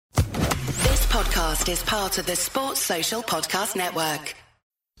podcast is part of the Sports Social Podcast Network.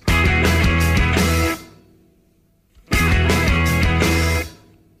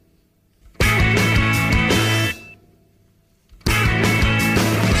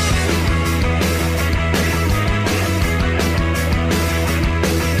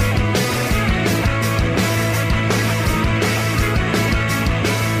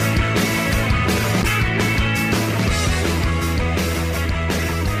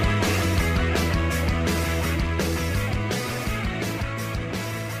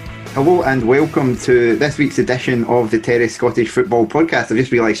 Hello and welcome to this week's edition of the Terrace Scottish Football Podcast. I've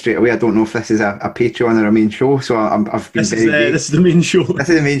just realised straight away I don't know if this is a Patreon or a main show, so I've been this is the main show. This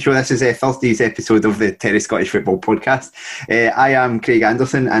is the main show. This is Thursday's episode of the Terrace Scottish Football Podcast. I am Craig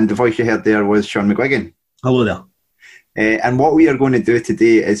Anderson, and the voice you heard there was Sean McGuigan. Hello there. And what we are going to do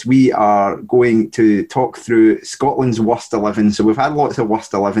today is we are going to talk through Scotland's worst 11. So we've had lots of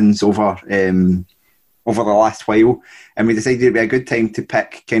worst 11s over the last while, and we decided it'd be a good time to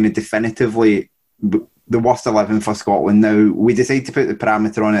pick kind of definitively the worst 11 for Scotland. Now, we decided to put the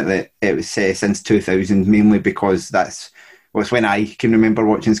parameter on it that it was since 2000, mainly because it's when I can remember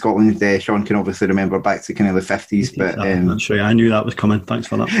watching Scotland. Sean can obviously remember back to kind of the 50s. But that's right, I knew that was coming. Thanks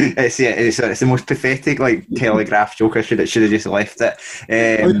for that. It's the most pathetic telegraph joke. I should have just left it.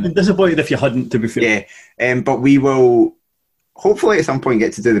 I would have been disappointed if you hadn't, to be fair. Yeah, but we will hopefully at some point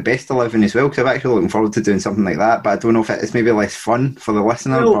get to do the best 11 as well, because I'm actually looking forward to doing something like that, but I don't know if it's maybe less fun for the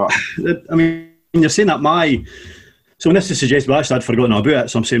listener. Well, I mean, you're saying that so when this was suggested, actually I'd forgotten about it,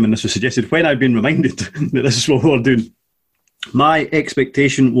 so I'm saying when this was suggested, when I've been reminded that this is what we're doing, my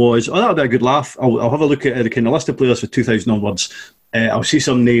expectation was, that'll be a good laugh. I'll have a look at the kind of list of players for 2000 onwards. I'll see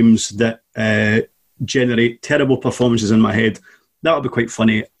some names that generate terrible performances in my head. That'll be quite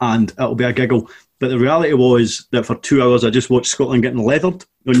funny, and it'll be a giggle. But the reality was that for 2 hours I just watched Scotland getting leathered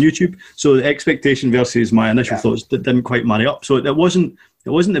on YouTube. So the expectation versus my initial thoughts didn't quite marry up. So it wasn't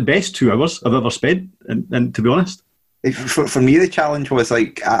the best 2 hours I've ever spent, and to be honest. For me, the challenge was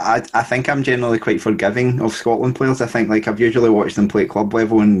I think I'm generally quite forgiving of Scotland players. I think I've usually watched them play at club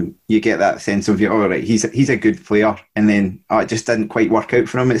level, and you get that sense of he's a good player, and then it just didn't quite work out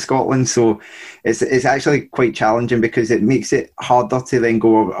for him at Scotland. So it's actually quite challenging because it makes it harder to then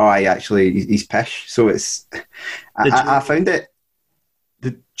go, he's pish. So I found it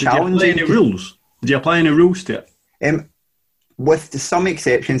challenging. Did you apply any rules to it? With some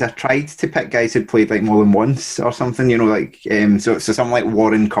exceptions, I tried to pick guys who'd played more than once or something, so someone like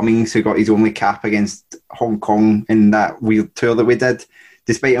Warren Cummings, who got his only cap against Hong Kong in that weird tour that we did,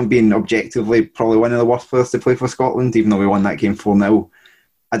 despite him being objectively probably one of the worst players to play for Scotland, even though we won that game 4-0.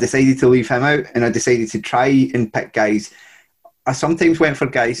 I decided to leave him out, and I decided to try and pick guys. I sometimes went for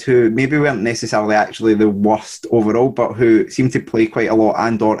guys who maybe weren't necessarily actually the worst overall, but who seemed to play quite a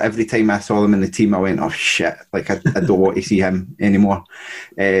lot, or every time I saw them in the team I went, oh shit, I don't want to see him anymore.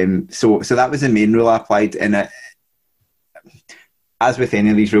 So that was the main rule I applied, and as with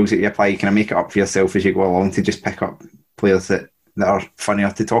any of these rules that you apply, you kind of make it up for yourself as you go along to just pick up players that are funnier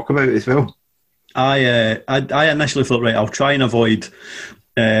to talk about as well. I initially thought, right, I'll try and avoid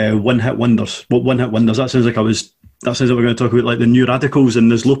one-hit wonders. One-hit wonders, that sounds like we're going to talk about the New Radicals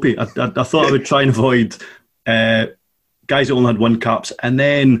and Nizlopi. I thought I would try and avoid guys that only had one caps, and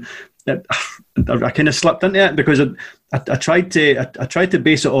then I kind of slipped into it because I tried to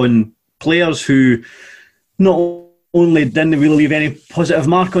base it on players who not only didn't really leave any positive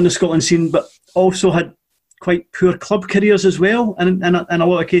mark on the Scotland scene, but also had quite poor club careers as well, and in a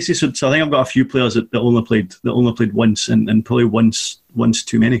lot of cases. So I think I've got a few players that only played once, and probably once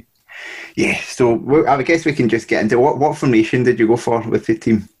too many. Yeah, so I guess we can just get into what formation did you go for with the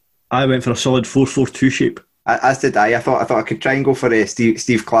team? I went for a solid 4-4-2 shape. As did I. I thought I could try and go for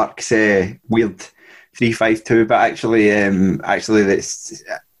Steve Clarke's weird 3-5-2, but actually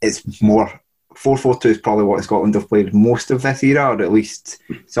it's more 4-4-2 is probably what Scotland have played most of this era, or at least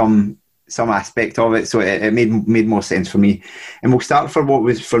some aspect of it. So it made more sense for me. And we'll start for what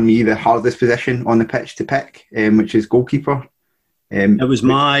was for me the hardest position on the pitch to pick, which is goalkeeper. I think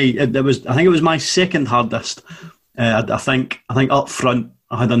it was my second hardest. I think up front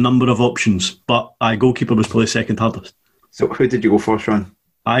I had a number of options, but goalkeeper was probably second hardest. So who did you go for, Sean?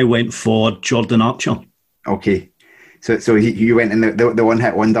 I went for Jordan Archer. Okay, so you went in the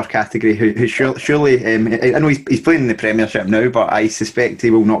one-hit wonder category. Who surely I know he's playing in the Premiership now, but I suspect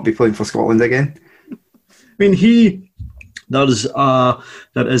he will not be playing for Scotland again. I mean, there is a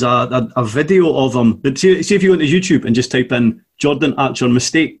video of him. See if you go into YouTube and just type in Jordan Archer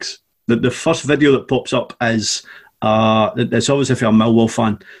mistakes. The first video that pops up is it's obviously if you're a Millwall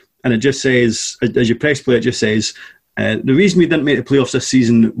fan, and it just says, as you press play, it just says The reason we didn't make the playoffs this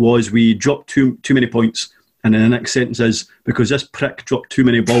season was we dropped too many points. And then the next sentence is, because this prick dropped too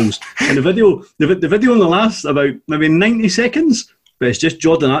many balls. And the video only lasts about maybe 90 seconds, but it's just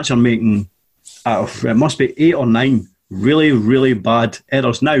Jordan Archer making, it must be 8 or 9 really, really bad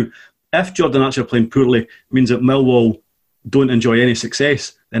errors. Now, if Jordan Archer playing poorly means that Millwall don't enjoy any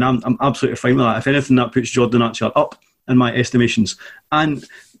success, then I'm absolutely fine with that. If anything, that puts Jordan Archer up in my estimations. And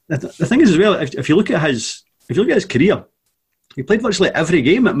the thing is as well, if you look at his career, he played virtually every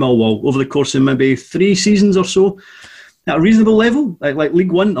game at Millwall over the course of maybe 3 seasons or so, at a reasonable level, like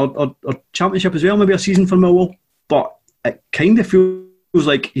League One or Championship as well, maybe a season for Millwall. But it kind of feels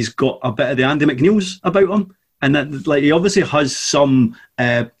like he's got a bit of the Andy McNeil's about him, and that he obviously has some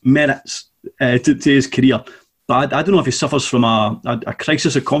merits to his career. But I don't know if he suffers from a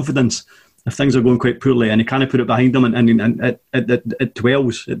crisis of confidence if things are going quite poorly, and he can't put it behind him, and it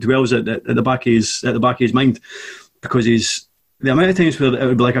dwells at the back of his mind, because he's. The amount of times where it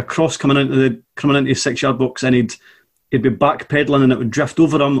would be like a cross coming into his 6-yard box, and he'd be backpedaling and it would drift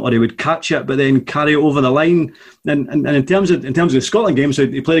over him, or he would catch it but then carry it over the line. And in terms of the Scotland game, so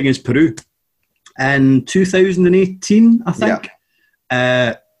he played against Peru in 2018, I think.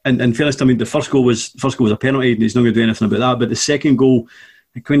 Yeah. And in fairness, I mean, the first goal was a penalty, and he's not going to do anything about that. But the second goal,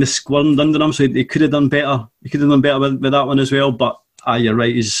 it kind of squirmed under him, so he could have done better. He could have done better with that one as well. But you're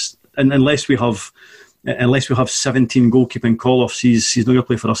right. Unless we have 17 goalkeeping call-offs, he's not going to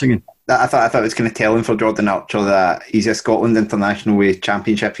play for us again. I thought it was kind of telling for Jordan Archer that he's a Scotland international with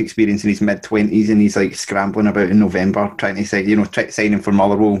championship experience in his mid-20s, and he's like scrambling about in November trying to sign him for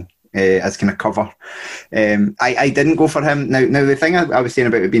Motherwell as kind of cover. I didn't go for him. Now the thing I was saying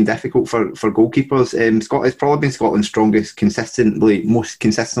about it being difficult for goalkeepers, it's probably been Scotland's most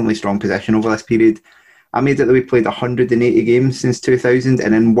consistently strong possession over this period. I made it that we played 180 games since 2000,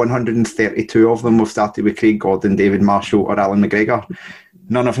 and in 132 of them we've started with Craig Gordon, David Marshall or Alan McGregor.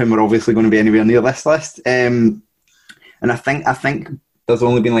 None of whom are obviously going to be anywhere near this list. And I think there's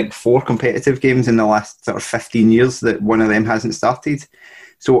only been like 4 competitive games in the last sort of 15 years that one of them hasn't started.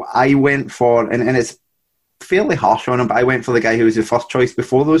 So I went for, and it's fairly harsh on him, but I went for the guy who was the first choice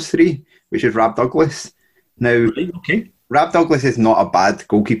before those 3, which is Rab Douglas. Now, okay. Rab Douglas is not a bad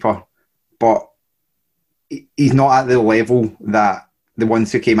goalkeeper, but he's not at the level that the ones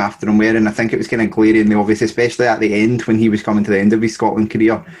who came after him were, and I think it was kind of glaringly obvious, especially at the end when he was coming to the end of his Scotland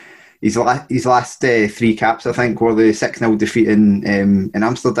career. His last 3 caps, I think, were the 6-0 defeat in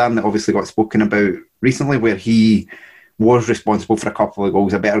Amsterdam that obviously got spoken about recently, where he was responsible for a couple of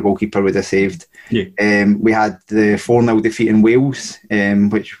goals. A better goalkeeper would have saved. Yeah. We had the 4-0 defeat in Wales,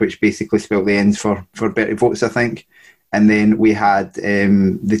 which basically spelled the ends for Bertie Vogts, I think. And then we had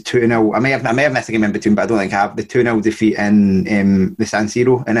the 2-0. I may have missed a game in between, but I don't think I have. The 2-0 defeat in the San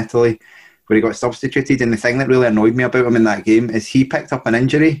Siro in Italy, where he got substituted. And the thing that really annoyed me about him in that game is he picked up an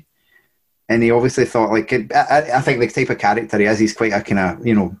injury, and he obviously thought, like, I think the type of character he is, he's quite a kind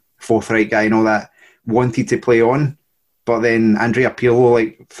of, forthright guy and all that, wanted to play on. But then Andrea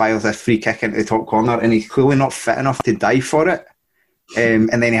Pirlo fires this free kick into the top corner, and he's clearly not fit enough to dive for it. And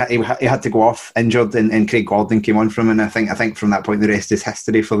then he had to go off injured, and Craig Gordon came on from him, and I think from that point the rest is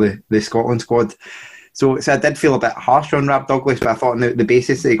history for the Scotland squad. So I did feel a bit harsh on Rab Douglas, but I thought on the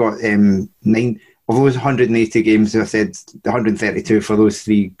basis that he got 9 of those 180 games, as I said, the 132 for those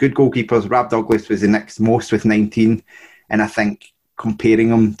 3 good goalkeepers. Rab Douglas was the next most with 19, and I think comparing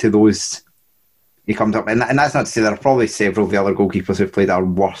him to those, he comes up, and that's not to say there are probably several of the other goalkeepers who've played are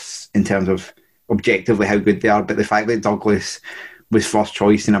worse in terms of objectively how good they are, but the fact that Douglas was first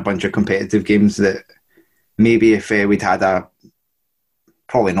choice in a bunch of competitive games, that maybe if we'd had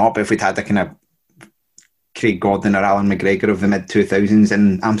probably not, but if we'd had a kind of Craig Gordon or Alan McGregor of the mid-2000s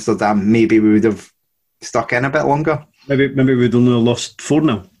in Amsterdam, maybe we would have stuck in a bit longer. Maybe we'd only lost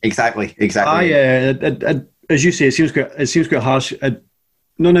 4-0. Exactly. As you say, it seems quite harsh.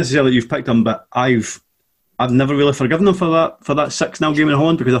 Not necessarily that you've picked him, but I've never really forgiven him for that 6-0 game in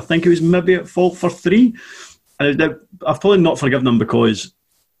Holland, because I think he was maybe at fault for 3. And I've probably not forgiven him because,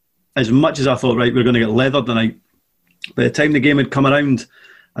 as much as I thought, right, we're going to get leathered tonight, by the time the game had come around,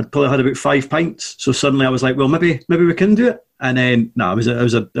 I'd probably had about 5 pints. So suddenly I was like, well, maybe we can do it. And then,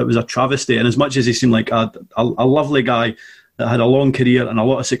 it was a travesty. And as much as he seemed like a lovely guy that had a long career and a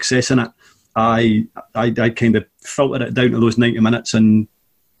lot of success in it, I kind of filtered it down to those 90 minutes and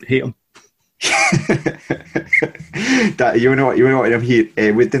hate him. You know what?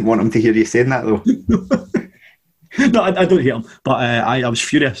 We didn't want him to hear you saying that, though. No, I don't hate him, but I was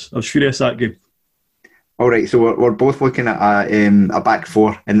furious. I was furious that game. All right, so we're both looking at a back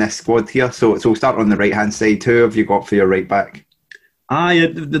 4 in this squad here. So we'll start on the right hand side. Who have you got for your right back?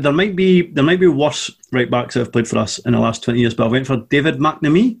 There might be worse right backs that have played for us in the last 20 years, but I went for David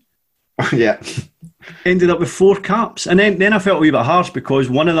McNamee. Yeah. Ended up with 4 caps. And then I felt a wee bit harsh because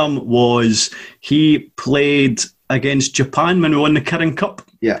one of them was he played against Japan when we won the Kirin Cup.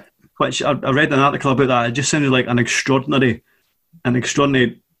 Yeah. Which I read an article about that. It just sounded like an extraordinary,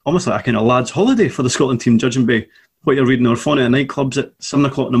 almost like a kind of lad's holiday for the Scotland team, judging by what you're reading on phone at nightclubs at 7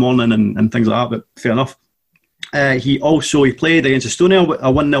 o'clock in the morning and things like that, but fair enough. He played against Estonia,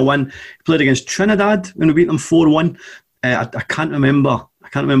 a 1-0 win. He played against Trinidad when we beat them 4-1. I can't remember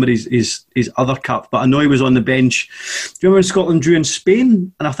his other cap, but I know he was on the bench. Do you remember when Scotland drew in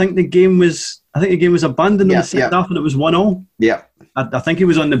Spain? And I think the game was abandoned in the second half and it was 1-1. Yeah. I think he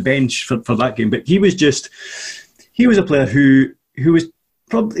was on the bench for that game, but he was a player who was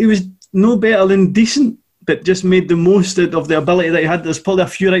no better than decent, but just made the most of the ability that he had. There's probably a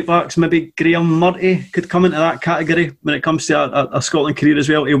few right backs, maybe Graham Murty could come into that category when it comes to a Scotland career as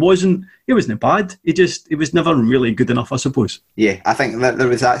well. He wasn't bad. He was never really good enough, I suppose. Yeah, I think that there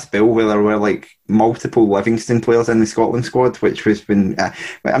was that spell where there were like multiple Livingston players in the Scotland squad, which was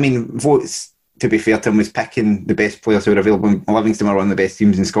votes, to be fair to him, was picking the best players who were available. Livingston were one of the best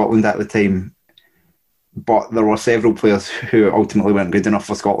teams in Scotland at the time. But there were several players who ultimately weren't good enough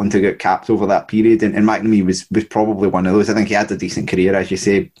for Scotland to get caps over that period, and McNamee was probably one of those. I think he had a decent career, as you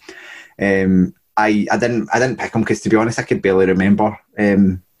say. I didn't pick him because, to be honest, I could barely remember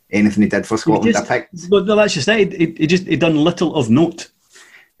anything he did for Scotland. But that's just it. He done little of note.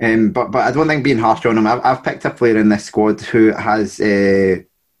 But I don't think being harsh on him. I've picked a player in this squad who has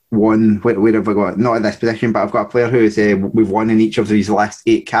won. Where have I got? Not in this position, but I've got a player who is we've won in each of these last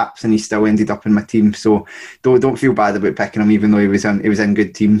 8 caps, and he still ended up in my team. So don't feel bad about picking him, even though he was in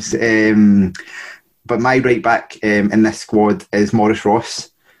good teams. But my right back in this squad is Maurice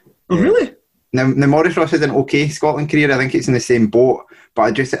Ross. Oh, really? Now Maurice Ross had an okay Scotland career. I think it's in the same boat, but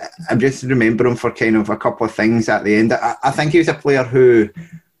I just remember him for kind of a couple of things at the end. I think he was a player who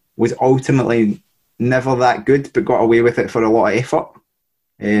was ultimately never that good, but got away with it for a lot of effort.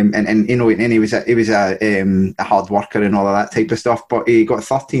 And he was a hard worker and all of that type of stuff. But he got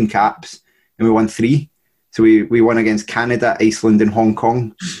 13 caps and we won 3. So we won against Canada, Iceland, and Hong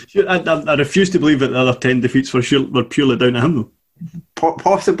Kong. I refuse to believe that the other 10 defeats were purely down to him, though.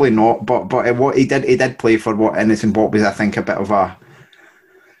 Possibly not, but what he did play for what what was, I think, a bit of a.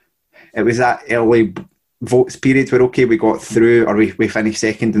 It was that early votes period where we got through, or we finished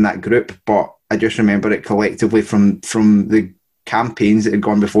second in that group. But I just remember it collectively from the campaigns that had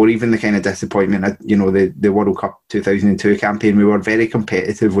gone before, even the kind of disappointment at, the World Cup 2002 campaign. We were very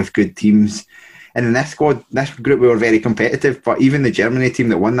competitive with good teams, and in this group we were very competitive, but even the Germany team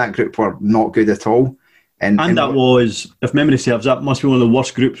that won that group were not good at all. And that was, if memory serves, that must be one of the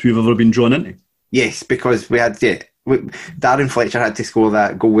worst groups we've ever been drawn into. Yes, because we had Darren Fletcher had to score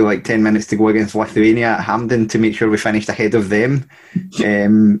that goal with like 10 minutes to go against Lithuania at Hampden to make sure we finished ahead of them.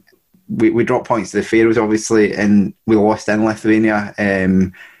 We dropped points to the Faroes, obviously, and we lost in Lithuania.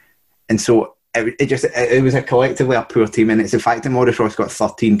 And so it was collectively a poor team, and it's the fact that Maurice Ross got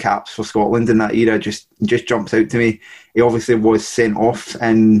 13 caps for Scotland in that era just jumps out to me. He obviously was sent off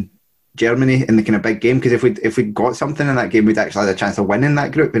in Germany in the kind of big game, because if we got something in that game, we'd actually had a chance of winning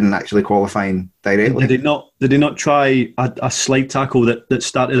that group and actually qualifying directly. Did they not try a slide tackle that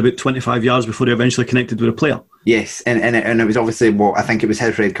started about 25 yards before he eventually connected with a player? Yes, and it was obviously I think it was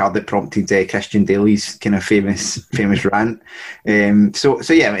his red card that prompted Christian Daly's kind of famous rant. So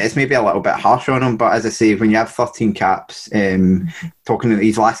yeah, it's maybe a little bit harsh on him, but as I say, when you have 13 caps, talking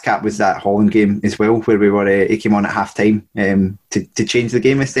his last cap was that Holland game as well, where he came on at half time to change the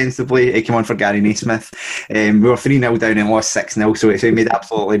game ostensibly. He came on for Gary Naismith. We were 3-0 down and lost 6-0, so it made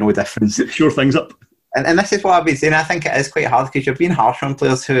absolutely no difference. Sure things up. And this is what I've been saying. I think it is quite hard because you're being harsh on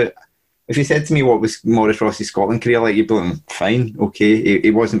players who, if you said to me what was Maurice Ross's Scotland career like, you'd be like, fine, okay,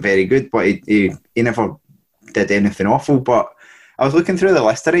 he wasn't very good, but he never did anything awful. But I was looking through the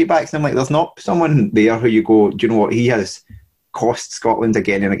list of right backs and I'm like, there's not someone there who you go, do you know what, he has cost Scotland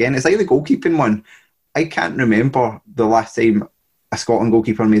again and again. It's like the goalkeeping one. I can't remember the last time a Scotland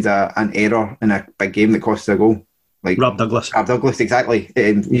goalkeeper made an error in a big game that cost a goal. Like Rob Douglas. Rob Douglas, exactly.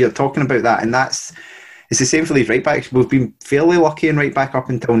 You're talking about that, and it's the same for these right backs. We've been fairly lucky in right back up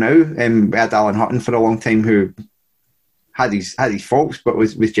until now. We had Alan Hutton for a long time, who had his faults, but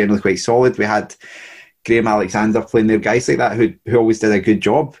was generally quite solid. We had Graham Alexander playing there, guys like that who always did a good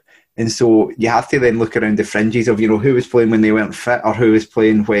job. And so you have to then look around the fringes of who was playing when they weren't fit, or who was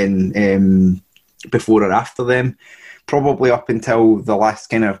playing when before or after them. Probably up until the last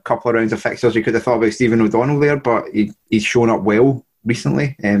kind of couple of rounds of fixtures, you could have thought about Stephen O'Donnell there, but he's shown up well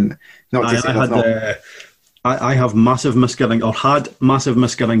recently. I have massive misgivings, or had massive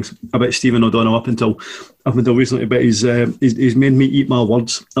misgivings about Stephen O'Donnell up until recently. But he's made me eat my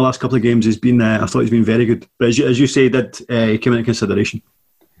words. The last couple of games, I thought he's been very good. But as you say, he came into consideration.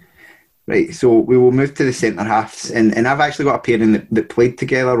 Right, so we will move to the centre halves, and I've actually got a pairing that played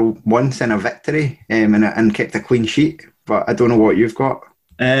together once in a victory, and kept a clean sheet. But I don't know what you've got.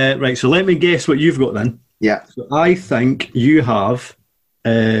 Right, so let me guess what you've got then. Yeah. So I think you have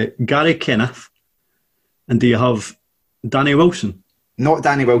Gary Kenneth. And do you have Danny Wilson? Not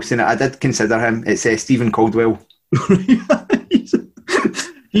Danny Wilson. I did consider him. It's Stephen Caldwell.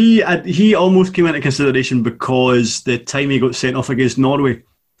 He almost came into consideration because the time he got sent off against Norway,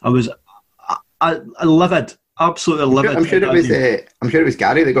 I was livid, absolutely livid. I'm sure it was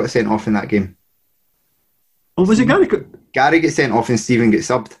Gary that got sent off in that game. Oh, was it Gary? Gary gets sent off and Stephen gets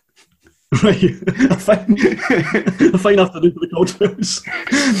subbed. Right, a fine afternoon for the Caldwells.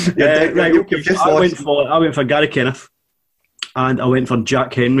 Right, okay. I went for Gary Kenneth, and I went for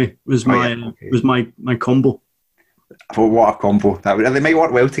Jack Henry. Was my combo. Oh, what a combo! They might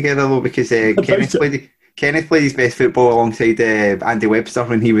work well together though, because Kenneth played his best football alongside Andy Webster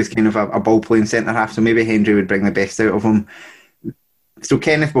when he was kind of a ball playing centre half. So maybe Henry would bring the best out of him. So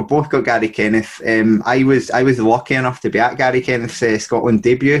Kenneth, we both got Gary Kenneth. I was lucky enough to be at Gary Kenneth's Scotland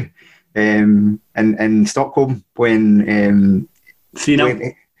debut. In Stockholm when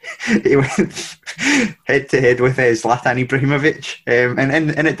 3-0 he went head to head with Zlatan Ibrahimovic,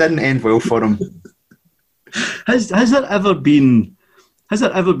 and it didn't end well for him. Has there ever been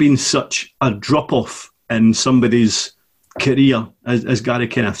such a drop off in somebody's career as Gary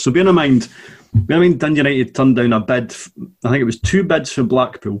Kenneth? So bearing in mind Dundee United turned down a bid. I think it was 2 bids for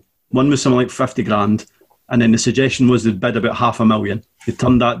Blackpool. One was something like 50 grand. And then the suggestion was they'd bid about $500,000. They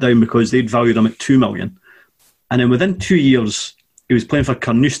turned that down because they'd valued him at $2 million. And then within 2 years, he was playing for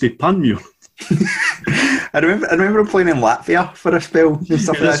Carnoustie Panmure. I remember him playing in Latvia for a spell and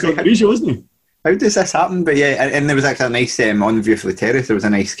stuff like that. Crazy, wasn't he? How does this happen? But yeah, and there was actually a nice on view for the terrace. There was a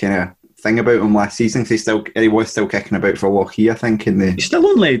nice kind of thing about him last season. So he was still kicking about for Lochee, I think. He's still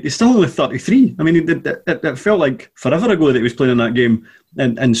only 33. I mean, it felt like forever ago that he was playing in that game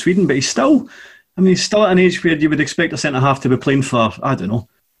in Sweden, but he's still at an age where you would expect a centre-half to be playing for, I don't know,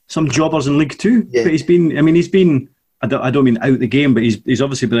 some jobbers in League Two. Yeah. But he's been, I don't mean out the game, but he's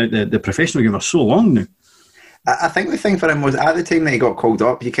obviously been out the professional game for so long now. I think the thing for him was, at the time that he got called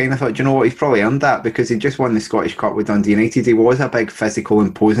up, you kind of thought, you know what, he's probably earned that because he just won the Scottish Cup with Dundee United. He was a big physical,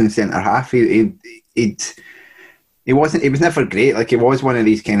 imposing centre-half. He was never great. Like, he was one of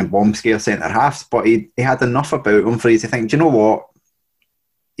these kind of bomb-scare centre-halves, but he had enough about him for you to think, do you know what,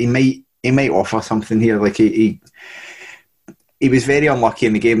 he might offer something here. Like he was very unlucky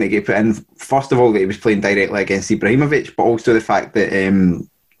in the game that he put in. First of all, that he was playing directly against Ibrahimovic, but also the fact that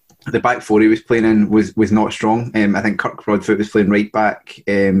the back four he was playing in was not strong. I think Kirk Broadfoot was playing right back.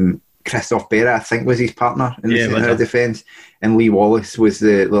 Christophe Berra, I think, was his partner in the centre of defence, and Lee Wallace was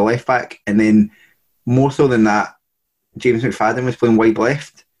the left back. And then more so than that, James McFadden was playing wide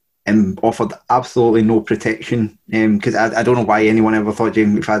left and offered absolutely no protection, because I don't know why anyone ever thought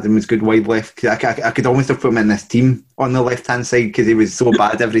James McFadden was good wide left. Cause I could almost have put him in this team on the left hand side because he was so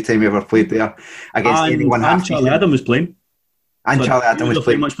bad every time he ever played there against anyone. And Charlie Adam was playing. And Charlie Adam was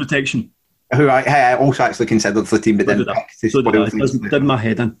playing. Much protection. Who I also actually considered for the team, but didn't pick. So did my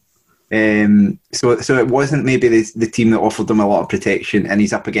head in. So it wasn't maybe the team that offered him a lot of protection, and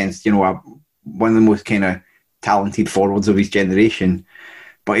he's up against one of the most kind of talented forwards of his generation.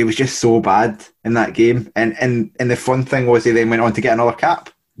 But he was just so bad in that game. And the fun thing was he then went on to get another cap.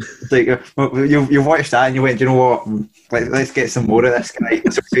 Like, you've watched that and you went, do you know what, let's get some more of this guy.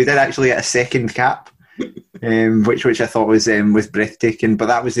 So he did actually get a second cap, which I thought was breathtaking. But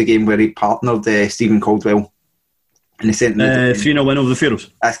that was the game where he partnered Stephen Caldwell. And he sent 3-0 win over the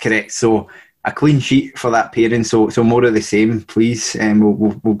Faroes. That's correct. So a clean sheet for that pairing. So more of the same, please.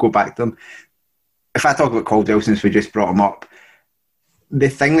 We'll go back to them. If I talk about Caldwell, since we just brought him up, the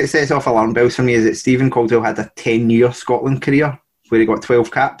thing that sets off alarm bells for me is that Stephen Caldwell had a 10-year Scotland career where he got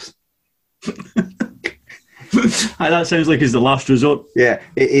 12 caps. That sounds like it's the last resort. Yeah,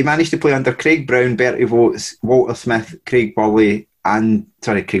 he managed to play under Craig Brown, Bertie Vogts, Walter Smith, George Burley and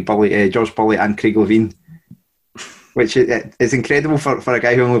Craig Levine, which is incredible for a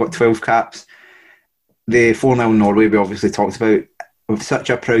guy who only got 12 caps. The 4-0 Norway we obviously talked about. With such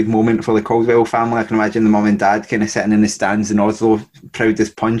a proud moment for the Caldwell family. I can imagine the mum and dad kind of sitting in the stands in Oslo, proud as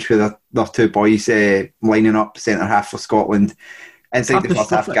punch, with their two boys lining up centre half for Scotland. Inside the first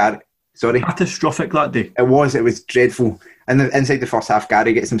half, Gary. Sorry, catastrophic that day. It was dreadful. And inside the first half,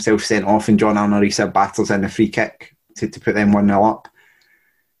 Gary gets himself sent off, and John Arnorisa battles in the free kick to put them 1-0 up.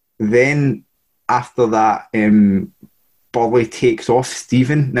 Then after that, Burley takes off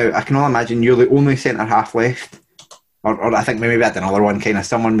Stephen. Now, I can only imagine you're the only centre-half left, or I think maybe we had another one, kind of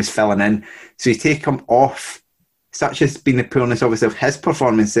someone was filling in. So you take him off. Such has been the poorness, obviously, of his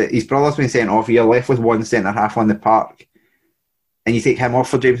performance that his brother's been sent off. You're left with one centre-half on the park, and you take him off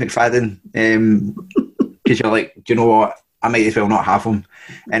for James McFadden because you're like, do you know what? I might as well not have him.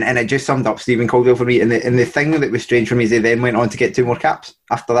 And it just summed up Stephen Caldwell for me. And the thing that was strange for me is they then went on to get 2 more caps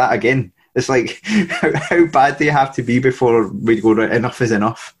after that again. It's like, how bad do you have to be before we go, right, enough is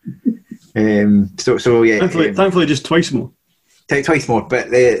enough? So yeah. Thankfully, just twice more. Twice more. But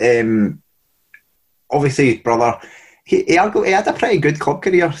obviously his brother, he had a pretty good club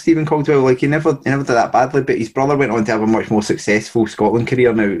career, Stephen Caldwell. Like, he never did that badly, but his brother went on to have a much more successful Scotland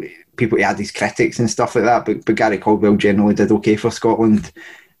career. Now, people, he had his critics and stuff like that, but Gary Caldwell generally did okay for Scotland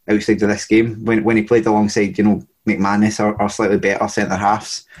outside of this game when he played alongside, McManus or slightly better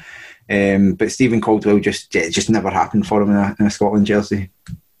centre-halves. But Stephen Caldwell just never happened for him in a Scotland jersey.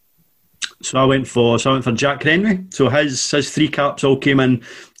 So I went for Jack Henry. So his 3 caps all came in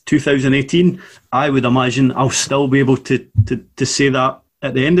 2018. I would imagine I'll still be able to say that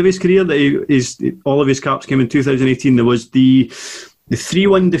at the end of his career that all of his caps came in 2018. There was the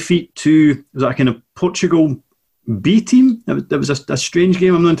 3-1 defeat to, was that a kind of Portugal B team? That was a strange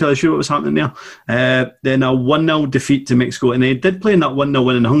game. I'm not entirely sure what was happening there. Then a 1-0 defeat to Mexico, and they did play in that 1-0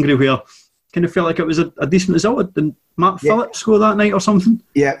 win in Hungary where kind of felt like it was a decent result. Did Matt Phillips score that night or something?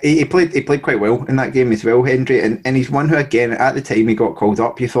 Yeah, he played quite well in that game as well, Hendry, and he's one who, again, at the time he got called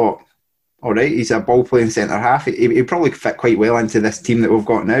up, you thought, all right, he's a ball-playing centre-half. He probably fit quite well into this team that we've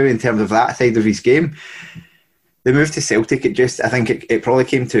got now in terms of that side of his game. The move to Celtic, I think it probably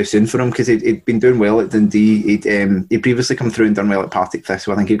came too soon for him because he'd been doing well at Dundee. He'd previously come through and done well at Partick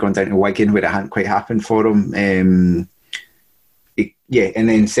Thistle. I think he'd gone down to Wigan where it hadn't quite happened for him. And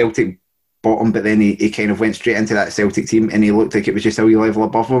then Celtic bought him, but then he kind of went straight into that Celtic team and he looked like it was just a wee level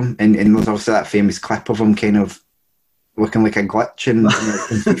above him. And there's also that famous clip of him kind of looking like a glitch in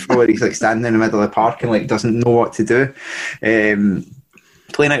FIFA where he's like standing in the middle of the park and like doesn't know what to do.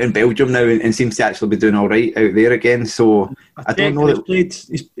 Playing out in Belgium now and seems to actually be doing all right out there again. So I don't know.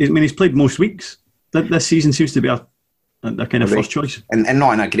 He's played most weeks. This season seems to be a kind of first choice, and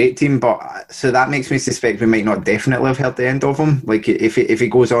not in a great team. But so that makes me suspect we might not definitely have heard the end of him. Like if he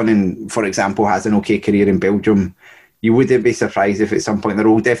goes on and, for example, has an okay career in Belgium, you wouldn't be surprised if at some point there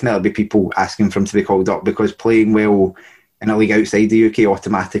will definitely be people asking for him to be called up because playing well in a league outside the UK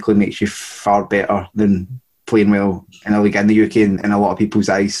automatically makes you far better than playing well in a league in the UK in a lot of people's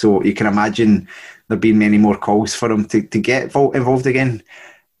eyes. So you can imagine there being many more calls for him to get involved again.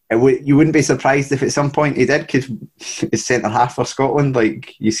 You wouldn't be surprised if at some point he did, because it's centre-half for Scotland.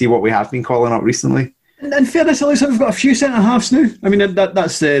 Like, you see what we have been calling up recently. In fairness, it looks like we've got a few centre-halves now. I mean,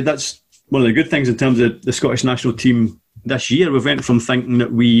 that's one of the good things in terms of the Scottish national team this year. We went from thinking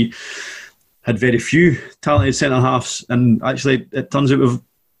that we had very few talented centre-halves, and actually it turns out we've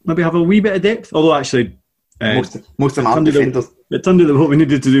maybe have a wee bit of depth, although actually most of them are defenders. It turned out that what we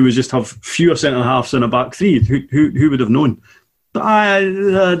needed to do was just have fewer centre halves in a back three. Who would have known? But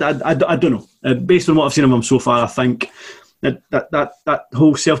I don't know. Based on what I've seen of him so far, I think that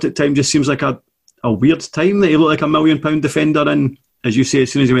whole Celtic time just seems like a weird time. That he looked like £1 million defender, and as you say,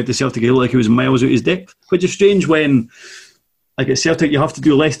 as soon as he went to Celtic, he looked like he was miles out his depth. Which is strange when, like at Celtic, you have to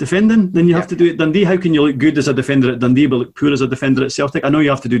do less defending than you have to do at Dundee. How can you look good as a defender at Dundee but look poor as a defender at Celtic? I know you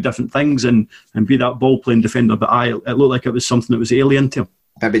have to do different things and be that ball-playing defender, but it looked like it was something that was alien to him.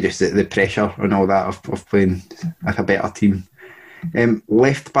 Maybe just the pressure and all that of playing like a better team.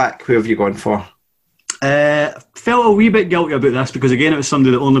 Left back, who have you gone for? Felt a wee bit guilty about this because, again, it was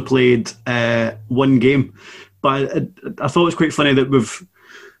somebody that only played one game. But I thought it was quite funny that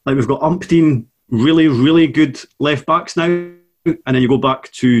we've got umpteen really, really good left backs now. And then you go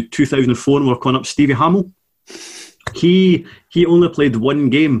back to 2004 and we're calling up Stevie Hamill. He only played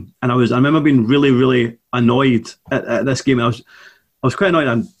one game, and I remember being really, really annoyed at this game. I was quite annoyed,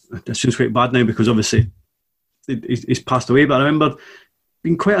 and it seems quite bad now because obviously he's passed away. But I remember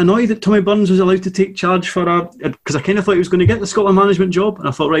being quite annoyed that Tommy Burns was allowed to take charge because I kind of thought he was going to get the Scotland management job, and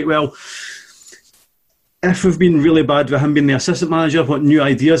I thought, right, well, if we've been really bad with him being the assistant manager, what new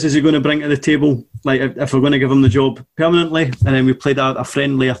ideas is he going to bring to the table? Like, if we're going to give him the job permanently. And then we played a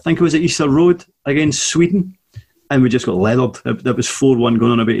friendly, I think it was at Easter Road against Sweden, and we just got leathered. That was 4-1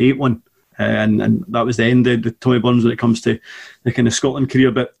 going on about 8-1. And that was the end of Tommy Burns when it comes to the kind of Scotland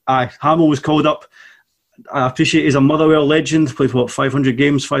career. But Hamill was called up. I appreciate he's a Motherwell legend, played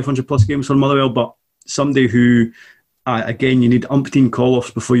 500 plus games for Motherwell, but somebody who, again, you need umpteen call-offs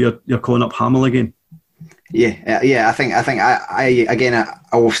before you're calling up Hamill again. Yeah. I think I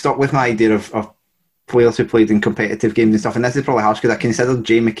will stop with my idea of players who played in competitive games and stuff, and this is probably harsh because I considered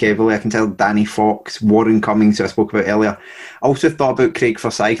Jay McEvely, I considered Danny Fox, Warren Cummings, who I spoke about earlier. I also thought about Craig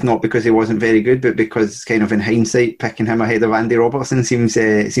Forsyth, not because he wasn't very good, but because kind of in hindsight, picking him ahead of Andy Robertson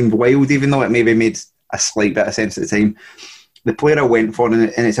seemed wild, even though it maybe made a slight bit of sense at the time. The player I went for, and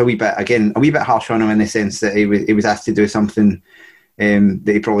it's a wee bit harsh on him in the sense that he was asked to do something that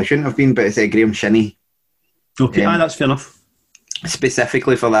he probably shouldn't have been, but it's Graham Shinnie. Okay, that's fair enough.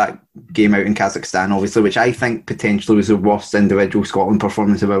 Specifically for that game out in Kazakhstan, obviously, which I think potentially was the worst individual Scotland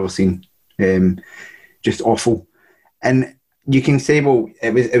performance I've ever seen. Just awful. And you can say, well,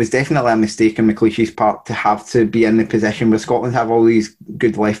 it was definitely a mistake on McLeish's part to have to be in the position where Scotland have all these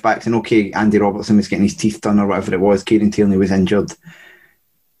good left backs, and okay, Andy Robertson was getting his teeth done or whatever it was, Kieran Tierney was injured.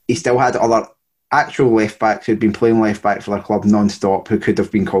 He still had other actual left backs who'd been playing left back for their club non-stop who could have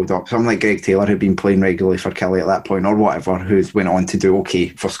been called up. Someone like Greg Taylor who'd been playing regularly for Kelly at that point or whatever, who's went on to do okay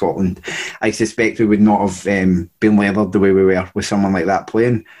for Scotland. I suspect we would not have been leathered the way we were with someone like that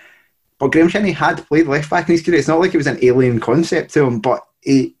playing. But Graham Shinnie had played left back in his career. It's not like it was an alien concept to him, but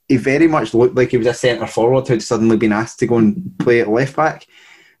he very much looked like he was a centre forward who'd suddenly been asked to go and play at left back.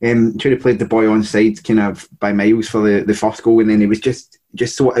 Should have played the boy on side kind of by miles for the first goal, and then he was just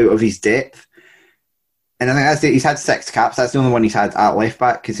so out of his depth. And I think he's had 6 caps. That's the only one he's had at left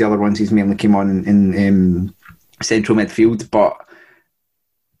back, because the other ones he's mainly came on in central midfield. But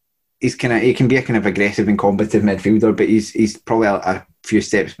he can be a kind of aggressive and combative midfielder, but he's probably a few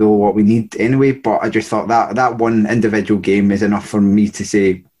steps below what we need anyway. But I just thought that one individual game is enough for me to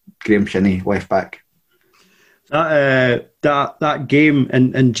say Graham Shinnie, left back. That game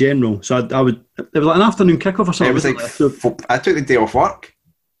in general. So it was like an afternoon kickoff or something. It was like I took the day off work.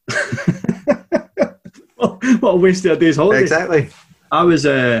 What a waste of a day's holiday. Exactly. I was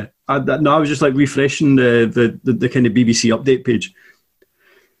just like refreshing the kind of BBC update page,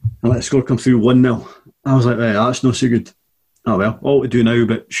 and let the score come through 1-0. I was like, right, that's not so good. Oh well, all to do now,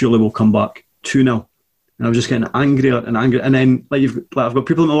 but surely we'll come back 2-0. And I was just getting angrier and angrier. And then I've got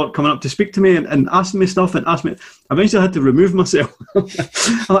people in my work coming up to speak to me and asking me stuff and ask me. Eventually I had to remove myself.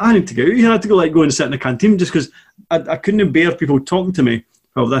 I need to go out here. I had to go and sit in the canteen just because I couldn't bear people talking to me.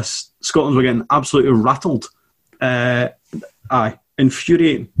 Well, this Scotland were getting absolutely rattled.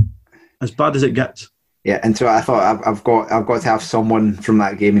 Infuriating, as bad as it gets. Yeah, and so I thought I've got to have someone from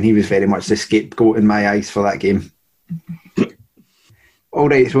that game, and he was very much the scapegoat in my eyes for that game. All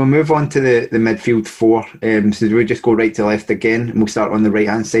right, so we'll move on to the midfield 4. So do we just go right to left again, and we'll start on the right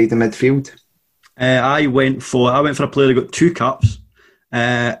hand side of midfield? I went for a player who got 2 caps.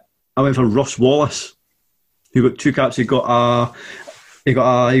 I went for Ross Wallace, who got 2 caps. He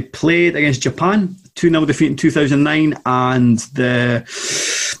played against Japan, 2-0 defeat in 2009, and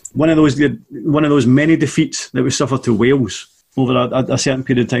one of those many defeats that we suffered to Wales over a certain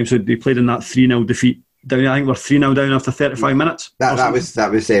period of time. So they played in that 3-0 defeat. Down, I think we're 3-0 down after 35 minutes. That was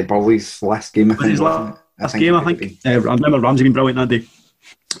Burley's last game. I think. I remember Ramsey being brilliant that day.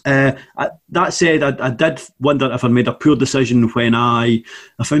 That said, I did wonder if I made a poor decision when I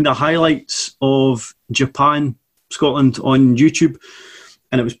found the highlights of Japan Scotland on YouTube,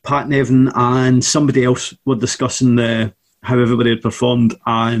 and it was Pat Nevin and somebody else were discussing how everybody had performed,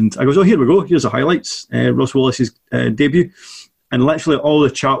 and I goes, oh, here we go, here's the highlights, Ross Wallace's debut, and literally all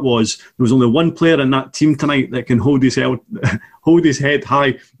the chat was, there was only one player in that team tonight that can hold his head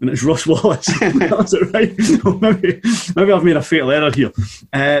high, and it's Ross Wallace. That's it, right? Well, maybe I've made a fatal error here,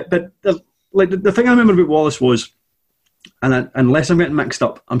 but the thing I remember about Wallace was, and unless I'm getting mixed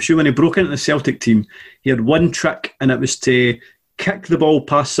up, I'm sure when he broke into the Celtic team, he had one trick, and it was to kick the ball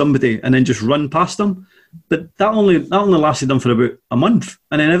past somebody and then just run past them. But that only lasted them for about a month,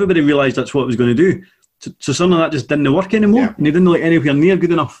 and then everybody realised that's what it was going to do. So some of that just didn't work anymore, and he didn't look anywhere near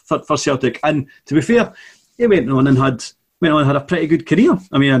good enough for Celtic. And to be fair, he went on and had a pretty good career.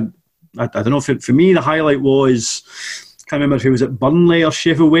 I mean, I don't know. For me, the highlight was, I can't remember if he was at Burnley or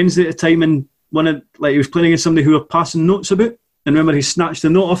Sheffield Wednesday at the time, and he was playing against somebody who were passing notes about. And remember, he snatched the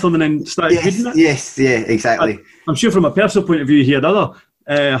note off them and then started reading it. Yes, exactly. I'm sure from a personal point of view, he had other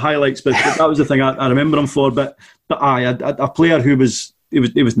highlights, but that was the thing I remember him for. But a player who was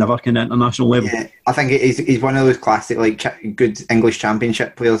never kind of international level. Yeah, I think he's one of those classic good English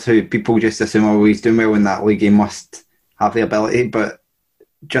Championship players who people just assume, oh, he's doing well in that league, he must have the ability. But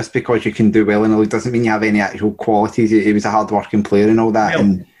just because you can do well in a league doesn't mean you have any actual qualities. He was a hard-working player and all that.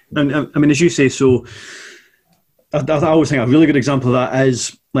 Well, and I mean, as you say, so I always think a really good example of that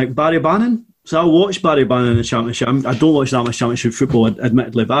is like Barry Bannon. So I watch Barry Bannon in the Championship. I don't watch that much Championship football,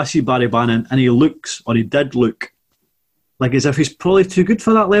 admittedly, but I see Barry Bannon and he did look like as if he's probably too good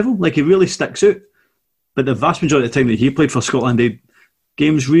for that level. Like he really sticks out. But the vast majority of the time that he played for Scotland,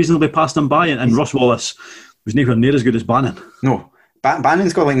 games reasonably passed him by, and Ross Wallace was nowhere near as good as Bannon. No.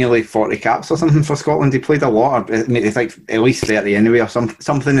 Bannon's got like nearly 40 caps or something for Scotland. He played a lot, I think at least 30 anyway, or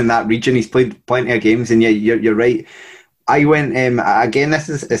something in that region. He's played plenty of games, and yeah, you're right. I went, again,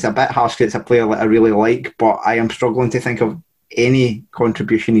 it's a bit harsh because it's a player that I really like, but I am struggling to think of any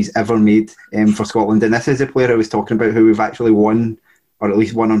contribution he's ever made for Scotland. And this is a player I was talking about who we've actually won, or at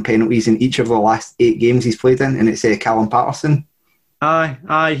least won on penalties in each of the last 8 games he's played in, and it's Callum Patterson.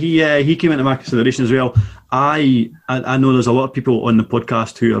 Aye, he came into my consideration as well. I know there's a lot of people on the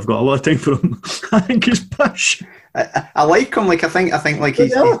podcast who have got a lot of time for him. I think he's pish. I like him. Like I think like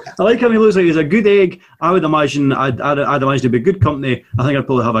he's. I like him. He looks like he's a good egg. I would imagine. I'd imagine he'd be good company. I think I'd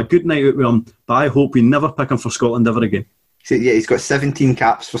probably have a good night out with him. But I hope we never pick him for Scotland ever again. So, yeah, he's got 17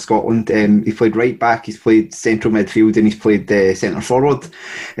 caps for Scotland. He played right back. He's played central midfield, and he's played centre forward,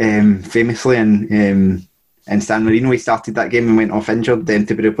 famously. And San Marino, he started that game and went off injured, then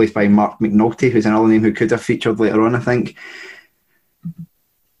to be replaced by Mark McNulty, who's another name who could have featured later on, I think.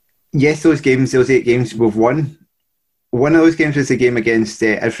 Yes, those 8 games we've won. One of those games was the game against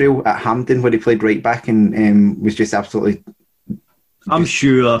Israel at Hampden, where he played right back and was just absolutely... I'm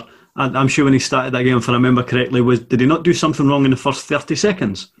sure when he started that game, if I remember correctly, did he not do something wrong in the first 30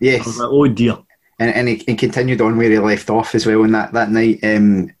 seconds? Yes. I was like, oh dear. And he continued on where he left off as well in that night.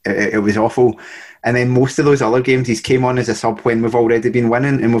 It was awful. And then most of those other games, he's came on as a sub when we've already been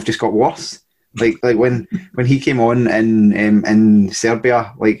winning, and we've just got worse. Like when he came on in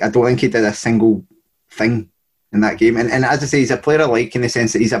Serbia, like I don't think he did a single thing in that game. And as I say, he's a player I like in the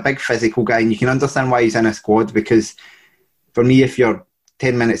sense that he's a big physical guy, and you can understand why he's in a squad, because for me, if you're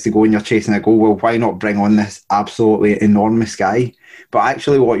 10 minutes to go and you're chasing a goal, well, why not bring on this absolutely enormous guy? But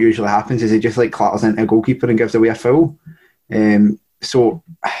actually what usually happens is he just like clatters into a goalkeeper and gives away a foul. So,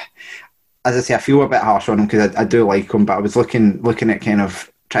 as I say, I feel a bit harsh on him because I do like him, but I was looking at kind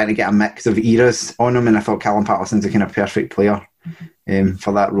of trying to get a mix of eras on him, and I thought Callum Patterson's a kind of perfect player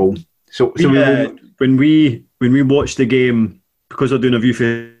for that role. So when we watched the game, because we're doing a view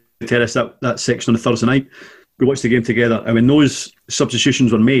for Terrace, that section on the Thursday night, we watched the game together, and when those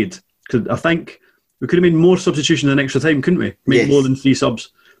substitutions were made, because I think we could have made more substitutions in extra time, couldn't we? Made more than 3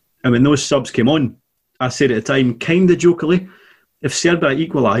 subs. And when those subs came on, I said at the time, kind of jokingly, if Serbia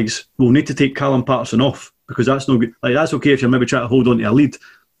equalise, we'll need to take Callum Patterson off, because that's no good. Like, that's okay if you're maybe trying to hold on to a lead,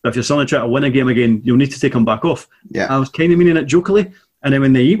 but if you're suddenly trying to win a game again, you'll need to take him back off. Yeah. I was kind of meaning it jokingly, and then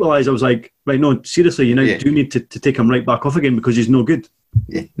when they equalised, I was like, right, no, seriously, you do need to take him right back off again, because he's no good.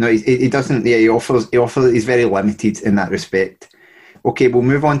 Yeah, no, he doesn't. Yeah, he offers. He's very limited in that respect. Okay, we'll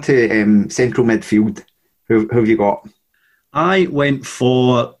move on to central midfield. Who have you got? I went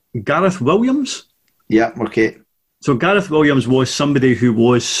for Gareth Williams. Yeah, okay. So Gareth Williams was somebody who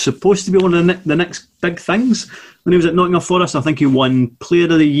was supposed to be one of the next big things when he was at Nottingham Forest. I think he won Player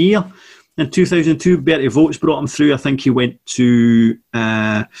of the Year in 2002. Bertie Vogts brought him through. I think he went to.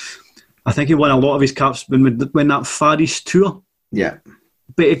 I think he won a lot of his caps when that Far East tour. Yeah,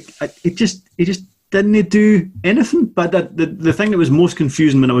 but it just didn't do anything. But the thing that was most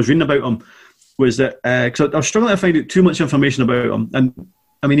confusing when I was reading about him was that because I was struggling to find out too much information about him, and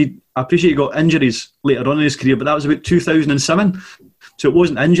I mean, I appreciate he got injuries later on in his career, but that was about 2007. So it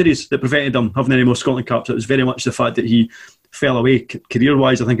wasn't injuries that prevented him having any more Scotland caps. It was very much the fact that he fell away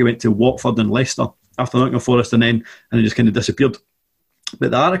career-wise. I think he went to Watford and Leicester after Nottingham Forest and then just kind of disappeared. But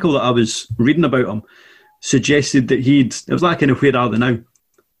the article that I was reading about him suggested that it was like kind of where are they now?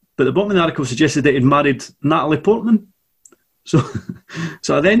 But the bottom of the article suggested that he'd married Natalie Portman. So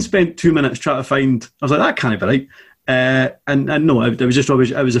I then spent 2 minutes trying to find, I was like, that can't be right. And no, it was just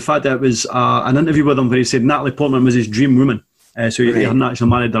rubbish. It was the fact that it was an interview with him where he said Natalie Portman was his dream woman. So he hadn't actually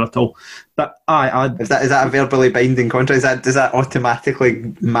married her at all. But is that a verbally binding contract? Does that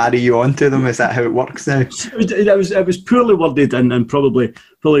automatically marry you onto them? Is that how it works now? It was poorly worded and probably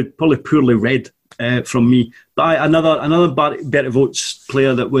poorly read from me. But another Bertie Vogts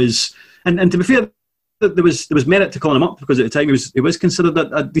player that was, and to be fair, there was merit to calling him up because at the time he was considered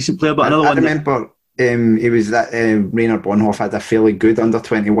a decent player. But another one. I remember. He was that Rainer Bonhoff had a fairly good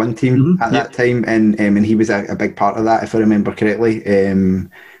under-21 team at that time, and he was a big part of that, if I remember correctly.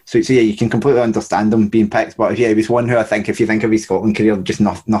 So yeah, you can completely understand him being picked, but yeah, he was one who I think, if you think of his Scotland career, just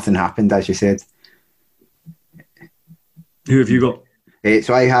nothing happened, as you said. Who have you got?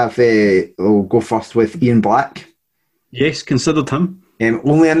 So I have. I'll go first with Ian Black. Yes, considered him.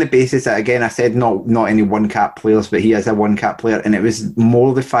 Only on the basis that, again, I said not any one-cap players, but he is a one-cap player, and it was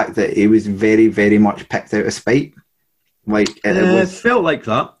more the fact that he was very, very much picked out of spite. Like it felt like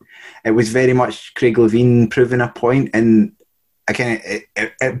that. It was very much Craig Levein proving a point, and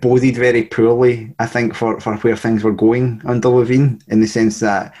it boded very poorly, I think, for where things were going under Levine, in the sense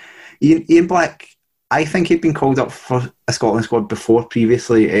that Ian Black, I think he'd been called up for a Scotland squad before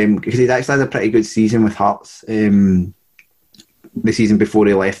previously, because he'd actually had a pretty good season with Hearts the season before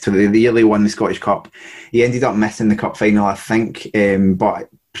he left. So the year they won the Scottish Cup, he ended up missing the cup final, I think, but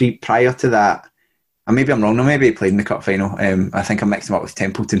prior to that, and maybe I'm wrong, no, maybe he played in the cup final. I think I mixed him up with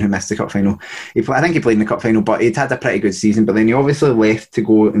Templeton, who missed the cup final. I think he played in the cup final, but he'd had a pretty good season. But then he obviously left to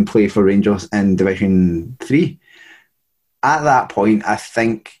go and play for Rangers in Division 3. At that point, I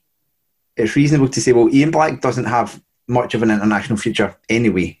think it's reasonable to say, well, Ian Black doesn't have much of an international future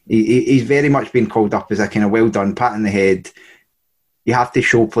anyway. He's very much been called up as a kind of well done, pat on the head. You have to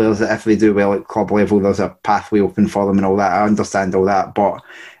show players that if they do well at club level, there's a pathway open for them and all that. I understand all that, but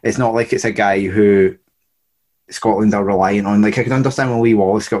it's not like it's a guy who Scotland are reliant on. Like, I can understand when Lee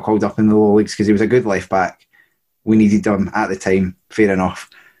Wallace got called up in the lower leagues because he was a good left back. We needed him at the time, fair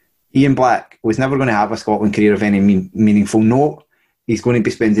enough. Ian Black was never going to have a Scotland career of any meaningful note. He's going to be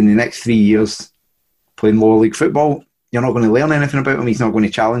spending the next 3 years playing lower league football. You're not going to learn anything about him. He's not going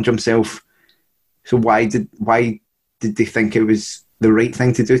to challenge himself. So why did they think it was the right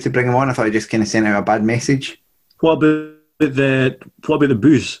thing to do to bring him on? I thought it just kind of sent out a bad message. What about the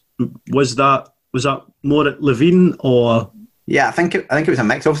booze? Was that more at Levine or? Yeah, I think it was a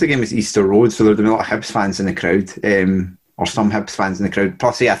mix. Obviously, the game was Easter Road, so there would have been a lot of Hibs fans in the crowd, or some Hibs fans in the crowd.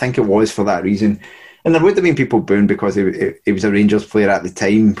 Plus, yeah, I think it was for that reason. And there would have been people booing because he was a Rangers player at the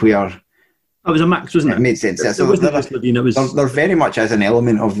time. It was a mix, wasn't it? It made sense. It wasn't just Levine. It was. There very much is an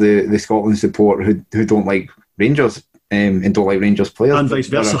element of the Scotland support who don't like Rangers. And don't like Rangers players, and vice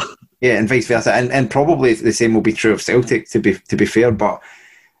versa. And vice versa, and probably the same will be true of Celtic. To be fair, but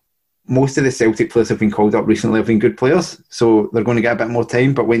most of the Celtic players have been called up recently have been good players, so they're going to get a bit more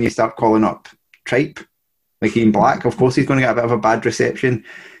time. But when you start calling up tripe like Ian Black, of course he's going to get a bit of a bad reception.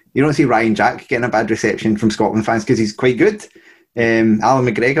 You don't see Ryan Jack getting a bad reception from Scotland fans because he's quite good. Alan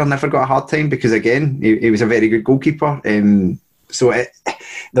McGregor never got a hard time because, again, he was a very good goalkeeper.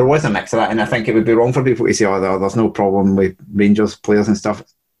 There was a mix of that, and I think it would be wrong for people to say, there's no problem with Rangers players and stuff.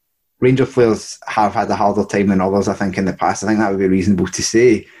 Rangers players have had a harder time than others, I think, in the past. I think that would be reasonable to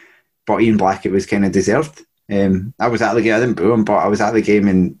say. But Ian Black, it was kind of deserved. I was at the game. I didn't boo him, but I was at the game,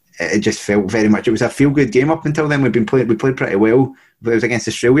 and it just felt very much. It was a feel-good game up until then. We played pretty well. But it was against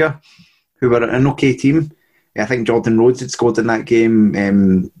Australia, who were an okay team. I think Jordan Rhodes had scored in that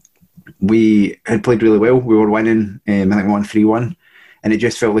game. We had played really well. We were winning. I think we won 3-1. And it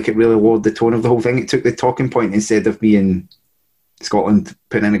just felt like it really lowered the tone of the whole thing. It took the talking point instead of me and Scotland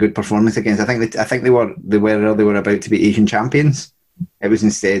putting in a good performance against. I think they were about to be Asian champions. It was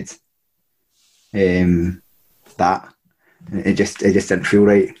instead that. It just didn't feel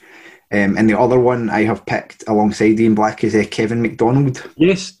right. And the other one I have picked alongside Ian Black is Kevin McDonald.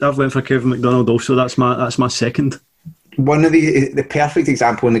 Yes, I've went for Kevin McDonald also. That's my second. One of the perfect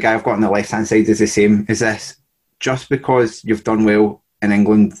example, and the guy I've got on the left hand side is the same as this. Just because you've done well in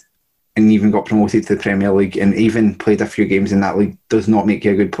England and even got promoted to the Premier League and even played a few games in that league does not make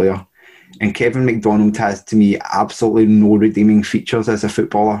you a good player. And Kevin McDonald has, to me, absolutely no redeeming features as a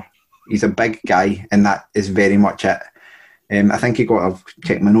footballer. He's a big guy, and that is very much it. I think I've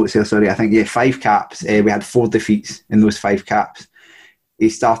checked my notes here, sorry. I think, 5 caps. We had 4 defeats in those 5 caps.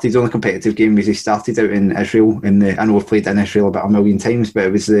 His only competitive game was he started out in Israel. I know we've played in Israel about 1 million times, but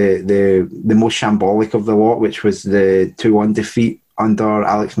it was the most shambolic of the lot, which was the 2-1 defeat under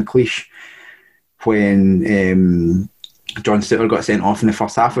Alex McLeish when John Suter got sent off in the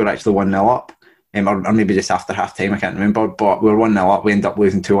first half. We were actually 1-0 up, or maybe just after half time, I can't remember, but we were 1-0 up. We ended up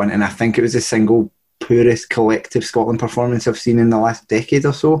losing 2-1, and I think it was the single poorest collective Scotland performance I've seen in the last decade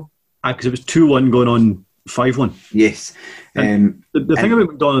or so. Because it was 2-1 going on 5-1. Yes. The thing about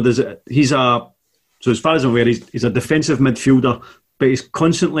McDonald is that so as far as I'm aware, he's a defensive midfielder, but he's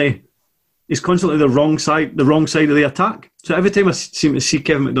constantly the wrong side of the attack. So every time I seem to see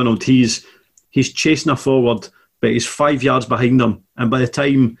Kevin McDonald, he's chasing a forward, but he's 5 yards behind them, and by the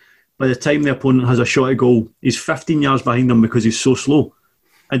time the opponent has a shot at goal, he's 15 yards behind them because he's so slow.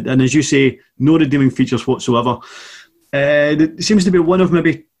 And as you say, no redeeming features whatsoever. There seems to be one of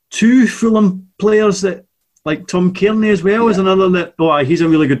maybe 2 Fulham players that, like Tom Kearney as well, is another that, he's a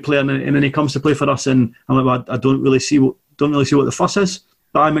really good player, and then he comes to play for us, and I'm like, I don't really see what the fuss is.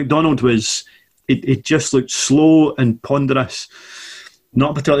 But McDonald it just looked slow and ponderous,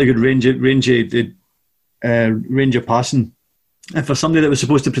 not particularly good range of passing. And for somebody that was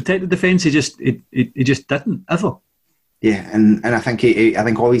supposed to protect the defence, he just didn't ever. Yeah, and I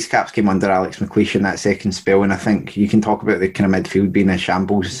think all these caps came under Alex McLeish in that second spell, and I think you can talk about the kind of midfield being a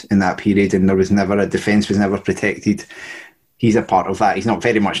shambles in that period, and the defence was never protected. he's a part of that. He's not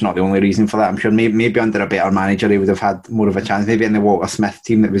the only reason for that. I'm sure maybe under a better manager he would have had more of a chance. Maybe in the Walter Smith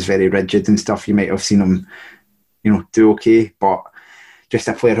team that was very rigid and stuff, you might have seen him, do okay. But just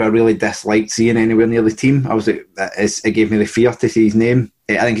a player who I really disliked seeing anywhere near the team. It gave me the fear to see his name.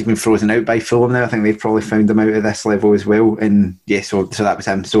 I think he's been frozen out by Fulham now. I think they've probably found him out at this level as well. And yeah, so that was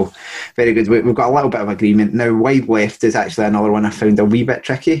him. So very good. We've got a little bit of agreement. Now, wide left is actually another one I found a wee bit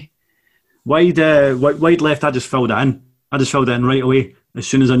tricky. Wide left, I just filled it in. Right away as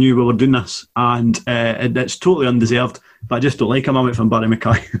soon as I knew we were doing this. And it's totally undeserved, but I just don't like him. I went from Barry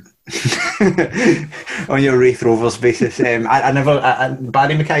Mackay. On your Wraith Rovers basis,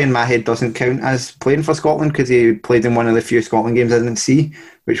 Barry Mackay in my head doesn't count as playing for Scotland because he played in one of the few Scotland games I didn't see,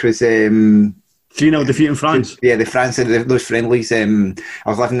 which was 3-0 defeat in France. Yeah, the France, those friendlies. I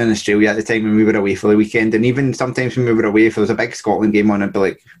was living in Australia at the time when we were away for the weekend, and even sometimes when we were away, if there was a big Scotland game on, I'd be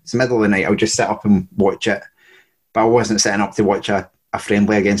like, it's the middle of the night, I'll just sit up and watch it. But I wasn't sitting up to watch a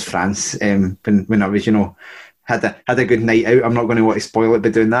friendly against France when I was, had a good night out. I'm not going to want to spoil it by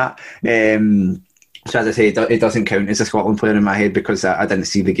doing that. So as I say, it doesn't count as a Scotland player in my head because I didn't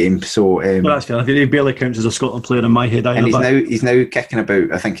see the game. So well, that's fair. He barely counts as a Scotland player in my head either. And he's now kicking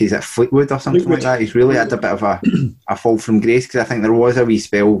about. I think he's at Fleetwood or something like that. He's really had a bit of a fall from grace because I think there was a wee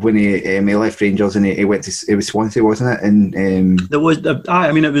spell when he left Rangers and he went to, it was Swansea, wasn't it? And there was.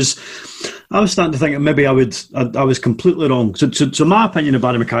 I mean, it was. I was starting to think that maybe I was completely wrong. So my opinion of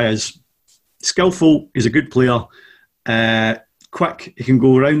Barry Mackay is skillful. He's a good player. Quick, he can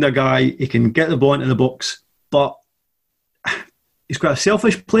go around a guy, he can get the ball into the box, but he's quite a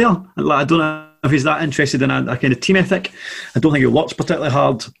selfish player. I don't know if he's that interested in a kind of team ethic. I don't think he works particularly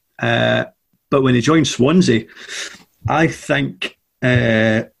hard. But when he joined Swansea, I think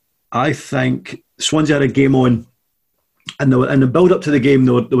Swansea had a game on, and the build up to the game,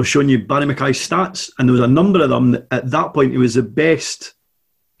 they were showing you Barry Mackay's stats, and there was a number of them. At that point, he was the best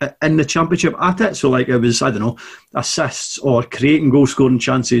in the Championship at it. So like it was, I don't know, assists or creating goal scoring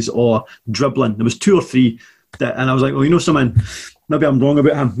chances or dribbling. There was 2 or 3 and I was like, well, something, maybe I'm wrong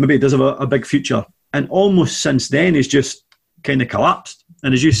about him. Maybe he does have a big future. And almost since then he's just kind of collapsed.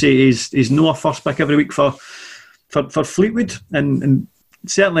 And as you say, he's not a first pick every week for Fleetwood. And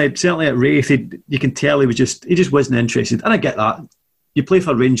certainly at Wraith, you can tell he just wasn't interested. And I get that. You play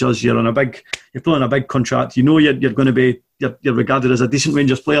for Rangers, you're playing a big contract, you're going to be you're regarded as a decent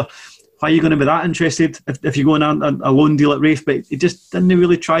Rangers player. Why are you going to be that interested if you go on a loan deal at Wraith? But he just didn't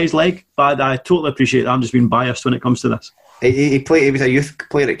really try his leg. But I totally appreciate that. I'm just being biased when it comes to this. He was a youth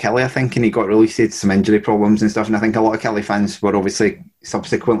player at Killie, I think, and he got released to some injury problems and stuff. And I think a lot of Killie fans were obviously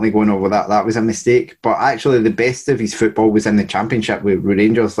subsequently going over that was a mistake. But actually, the best of his football was in the Championship with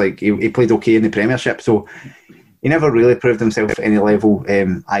Rangers. Like he played okay in the Premiership, so he never really proved himself at any level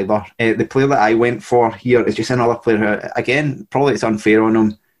either. The player that I went for here is just another player who, again, probably it's unfair on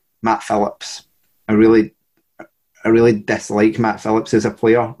him, Matt Phillips. I really dislike Matt Phillips as a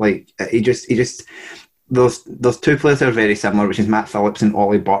player. Like he just those 2 players that are very similar, which is Matt Phillips and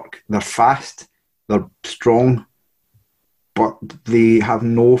Ollie Burke. They're fast, they're strong, but they have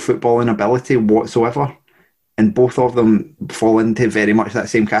no footballing ability whatsoever. And both of them fall into very much that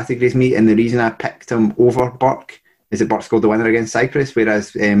same category as me. And the reason I picked him over Burke is that Burke scored the winner against Cyprus,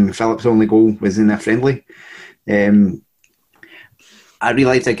 whereas Phillips' only goal was in a friendly. I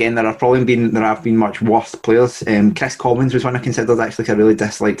realised again there have been much worse players. Chris Commons was one I considered actually. I really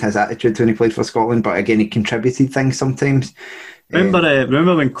disliked his attitude when he played for Scotland, but again he contributed things sometimes.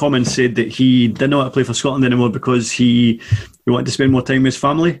 Remember when Commons said that he didn't want to play for Scotland anymore because he wanted to spend more time with his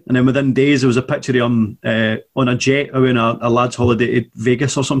family, and then within days there was a picture of him on a jet away on a lad's holiday to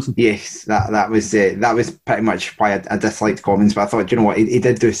Vegas or something. Yes, that was pretty much why I disliked Commons. But I thought, you know what, he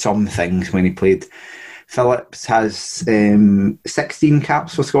did do some things when he played. Phillips has 16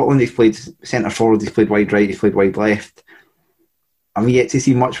 caps for Scotland. He's played centre forward, he's played wide right, he's played wide left. I'm yet to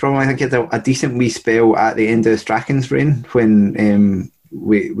see much from him. I think he had a decent wee spell at the end of Strachan's reign when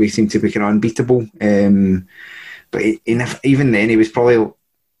we seemed to be kind of unbeatable. But even then, he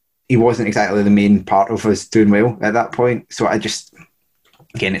wasn't exactly the main part of us doing well at that point. So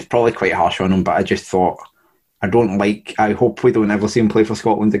again, it's probably quite harsh on him, but I just thought, I hope we don't ever see him play for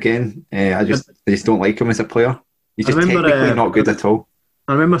Scotland again. I just don't like him as a player. He's just technically not good at all.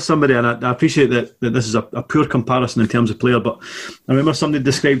 I remember somebody, and I appreciate that this is a poor comparison in terms of player, but I remember somebody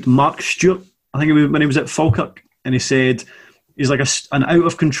described Mark Stewart, I think when he was at Falkirk, and he said he's like an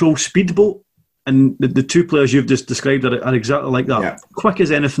out-of-control speedboat, and the 2 players you've just described are exactly like that. Yeah. Quick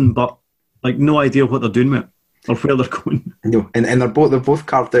as anything, but like no idea what they're doing with it or where they're going. No, and they're both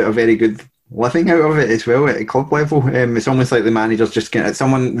carved out a very good living out of it as well at a club level. It's almost like the manager's just getting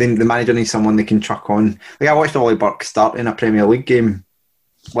someone. The manager needs someone they can chuck on. Like I watched Ollie Burke start in a Premier League game,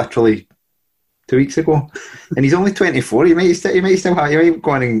 literally 2 weeks ago, and he's only 24. He might still have. He might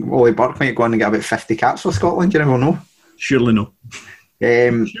go on and Ollie Burke might go on and get about 50 caps for Scotland. You never know. Surely no.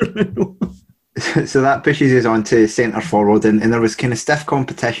 Surely no. So that pushes us on to centre forward, and there was kind of stiff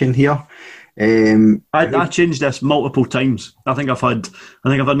competition here. I changed this multiple times. I think I've had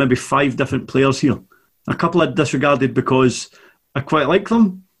maybe 5 different players here. A couple I disregarded because I quite like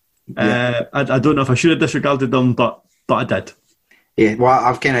them. Yeah. I don't know if I should have disregarded them, but I did. Yeah, well,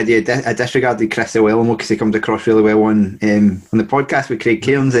 I've kind of I disregarded Chris Iwelumo because he comes across really well on the podcast with Craig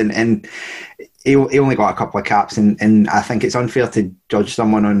Cairns, and he only got a couple of caps, and I think it's unfair to judge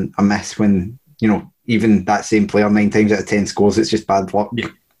someone on a miss when, you know, even that same player 9 times out of 10 scores. It's just bad luck. Yeah.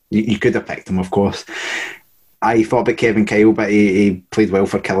 You could have picked him, of course. I thought about Kevin Kyle, but he played well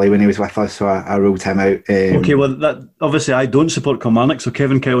for Killie when he was with us, so I ruled him out. Okay, well, that obviously I don't support Kilmarnock, so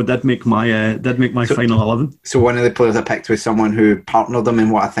Kevin Kyle did make my final 11. So one of the players I picked was someone who partnered him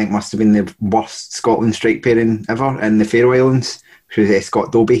in what I think must have been the worst Scotland strike pairing ever in the Faroe Islands, which was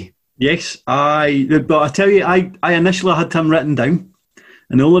Scott Dobie. Yes, but I tell you, I initially had him written down,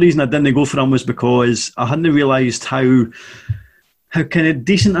 and the only reason I didn't go for him was because I hadn't realised how kind of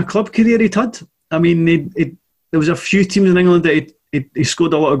decent a club career he'd had. I mean, there was a few teams in England that he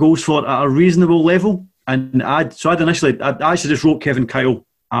scored a lot of goals for at a reasonable level, and I actually just wrote Kevin Kyle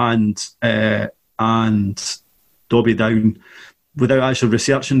and Dobby down without actually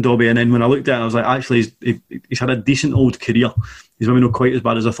researching Dobby, and then when I looked at it, I was like, actually, he's had a decent old career. He's maybe not quite as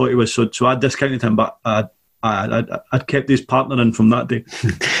bad as I thought he was, so I discounted him, but I'd kept his partner in from that day.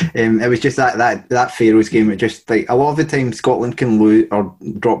 It was just that Faroes game. It just, like, a lot of the time Scotland can lose or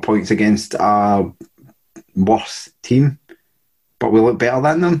drop points against a worse team, but we look better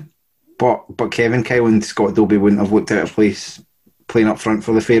than them. But Kevin Kyle and Scott Dobie wouldn't have looked out of place playing up front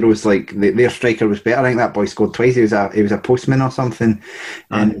for the Faroes. Like, their striker was better. I think that boy scored twice. He was a postman or something,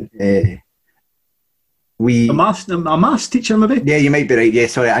 and. A maths teacher, maybe? Yeah, you might be right. Yeah,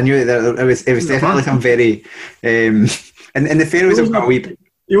 sorry, I knew that it was definitely some very. And the Faroes have got a wee.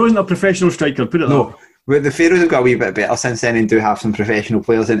 He wasn't a professional striker. Put it no, but the Faroes have got a wee bit better since then, and do have some professional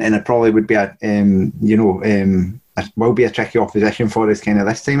players, and it probably would be will be a tricky opposition for us kind of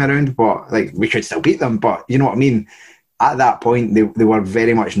this time around. But like, we should still beat them. But you know what I mean. At that point, they were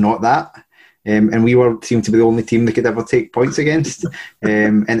very much not that. And we seemed to be the only team they could ever take points against.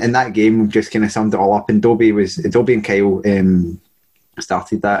 And in that game, just kind of summed it all up. And Dobie and Kyle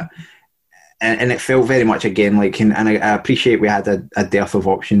started that. And it felt very much again like, and I appreciate we had a dearth of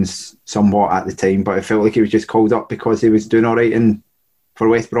options somewhat at the time, but it felt like he was just called up because he was doing all right for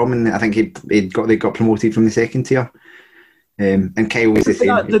West Brom, and I think they got promoted from the second tier. And Kyle was the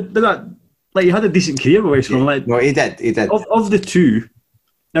same. Like, he had a decent career with West Brom. Like, no, he did. Of the two,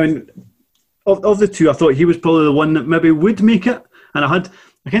 I mean. Of the two, I thought he was probably the one that maybe would make it, and I had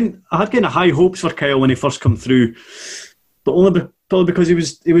kind of high hopes for Kyle when he first come through, but probably because he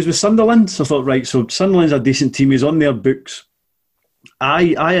was with Sunderland. So I thought, right, so Sunderland's a decent team. He's on their books.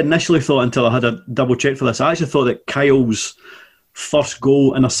 I initially thought, until I had a double check for this, I actually thought that Kyle's first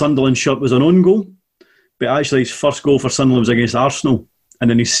goal in a Sunderland shirt was an own goal, but actually his first goal for Sunderland was against Arsenal, and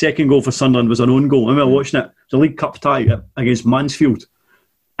then his second goal for Sunderland was an own goal. I remember watching it. It was a League Cup tie against Mansfield.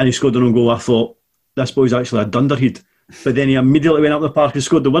 And he scored an own goal. I thought, this boy's actually a dunderhead. But then he immediately went up the park and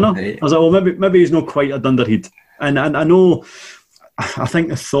scored the winner. Right. I was like, well, maybe he's not quite a dunderhead. And I know, I think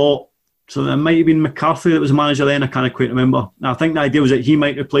the thought, so it might have been McCarthy that was the manager then, I can't quite remember. I think the idea was that he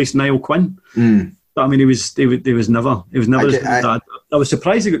might replace Niall Quinn. But I mean, he was never I was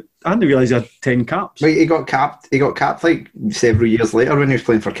surprised I hadn't realised he had 10 caps. Right, he got capped like several years later when he was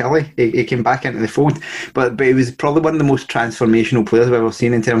playing for Killie. He came back into the fold, but he was probably one of the most transformational players I've ever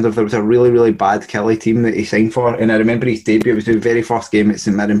seen in terms of, there was a really, really bad Killie team that he signed for, and I remember his debut, it was the very first game at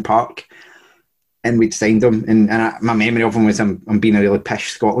St Mirren Park, and we'd signed him, and my memory of him was I'm being a really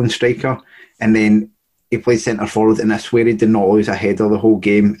pish Scotland striker, and then he played centre forward, and I swear he did not lose a header the whole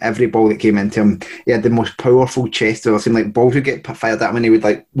game. Every ball that came into him, he had the most powerful chest. It seemed like balls would get fired at him and he would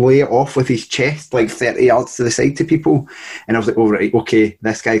like lay it off with his chest like 30 yards to the side to people. And I was like, oh right, okay,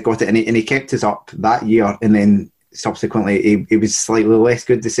 this guy's got it. And he kept us up that year, and then subsequently he was slightly less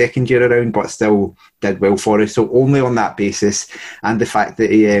good the second year around, but still did well for us. So only on that basis, and the fact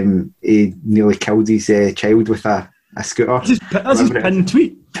that he nearly killed his child with a scooter. That's his pinned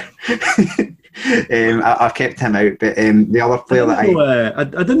tweet. I've kept him out, but the other player I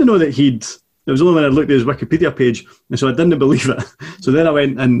didn't know that it was only when I looked at his Wikipedia page, and so I didn't believe it. So then I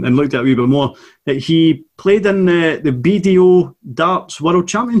went and looked at it a wee bit more. That he played in the BDO Darts World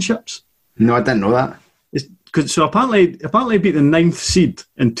Championships. No, I didn't know that. So apparently beat the 9th seed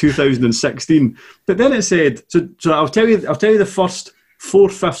in 2016. But then it said, so I'll tell you the first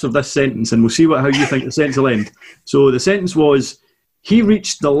 4/5 of this sentence, and we'll see how you think the sentence will end. So the sentence was, he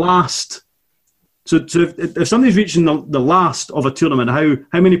reached the last. So if somebody's reaching the last of a tournament, how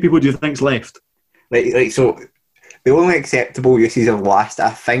many people do you think's left? Right. So the only acceptable uses of last, I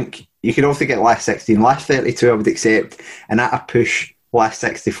think, you could also get last 16, last 32 I would accept, and at a push, last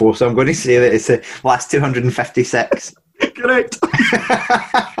 64. So I'm going to say that it's the last 256. Correct.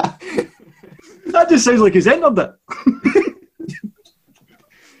 That just sounds like he's entered it.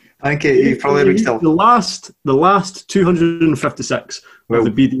 I think he probably reached the last 256 of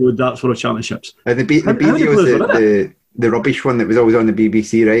the BDO Darts World Championships. The BDO is the rubbish one that was always on the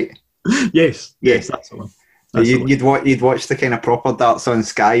BBC, right? Yes, that's the one. You'd watch the kind of proper darts on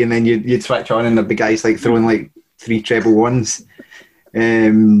Sky, and then you'd switch on, and there'd be guys like throwing like 3 treble ones.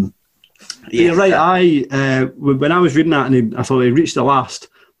 You're right. When I was reading that, and I thought he reached the last,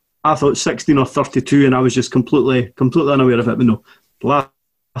 I thought 16 or 32, and I was just completely unaware of it. But no, the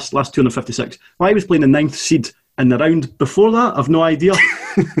last 256. Why he was playing the 9th seed in the round before that, I've no idea.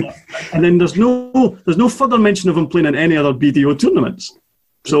 And then there's no further mention of him playing in any other BDO tournaments.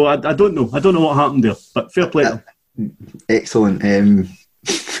 So I don't know. I don't know what happened there. But fair play to him. Excellent.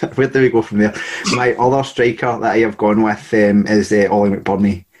 Where do we go from there? My other striker that I have gone with is Ollie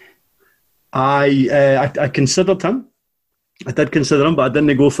McBurnie. I considered him. I did consider him, but I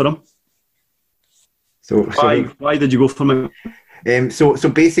didn't go for him. So why did you go for him? So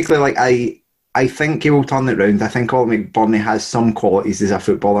basically, like I think he will turn it round. I think Ollie McBurnie has some qualities as a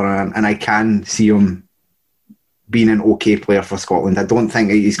footballer, and I can see him being an okay player for Scotland. I don't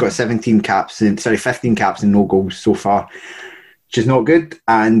think he's got 15 caps and no goals so far, which is not good.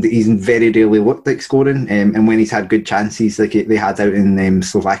 And he's very rarely looked like scoring. And when he's had good chances, like they had out in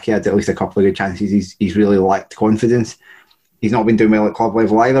Slovakia, had at least a couple of good chances, he's really lacked confidence. He's not been doing well at club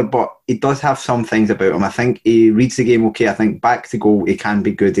level either, but he does have some things about him. I think he reads the game okay. I think back to goal, he can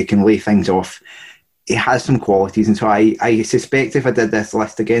be good. He can lay things off. He has some qualities. And so I suspect if I did this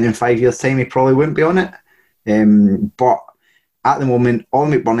list again in 5 years' time, he probably wouldn't be on it. But at the moment,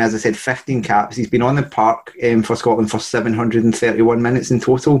 Ollie McBurnie, as I said, 15 caps. He's been on the park for Scotland for 731 minutes in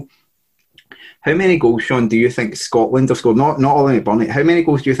total. How many goals, Sean, do you think Scotland have scored? Not Ollie McBurnie. How many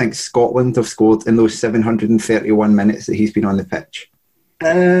goals do you think Scotland have scored in those 731 minutes that he's been on the pitch?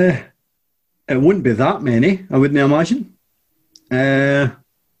 It wouldn't be that many, I wouldn't imagine.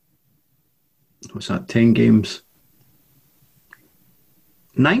 What's that, 10 games?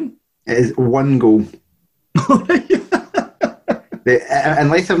 9? It is 1 goal.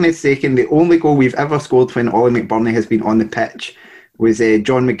 Unless I'm mistaken, the only goal we've ever scored when Ollie McBurnie has been on the pitch was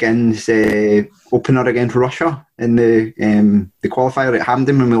John McGinn's opener against Russia in the qualifier at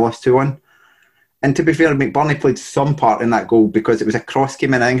Hampden when we lost 2-1. And to be fair, McBurnie played some part in that goal because it was a cross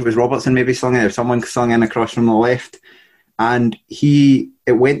game, and I think it was Robertson maybe slung in, or someone slung in across from the left, and it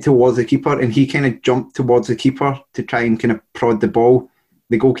went towards the keeper, and he kind of jumped towards the keeper to try and kind of prod the ball.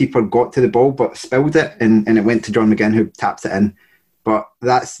 The goalkeeper got to the ball but spilled it, and it went to John McGinn, who tapped it in. But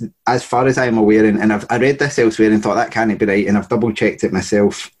that's as far as I'm aware, and I read this elsewhere and thought that can't be right, and I've double checked it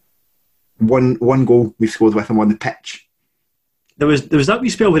myself. One goal we've scored with him on the pitch. There was that wee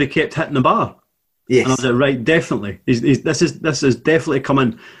spell where he kept hitting the bar. Yes, and I was like, right, definitely. This is definitely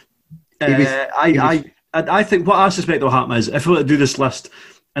coming. I think what I suspect will happen is if we were to do this list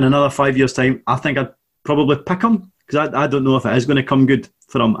in another 5 years' time, I think I'd probably pick him because I don't know if it is going to come good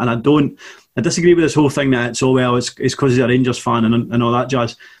for him, and I disagree with this whole thing that it's because he's a Rangers fan and all that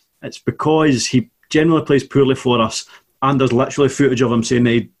jazz. It's because he generally plays poorly for us, and there's literally footage of him saying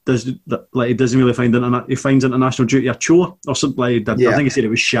that he doesn't really he finds international duty a chore or something like that. I think he said it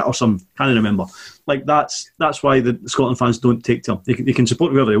was shit or something. Can't remember. Like that's why the Scotland fans don't take to him. He can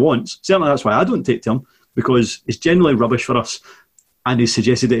support whoever he wants. Certainly that's why I don't take to him, because he's generally rubbish for us, and he's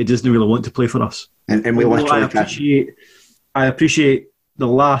suggested that he doesn't really want to play for us. And we literally I appreciate the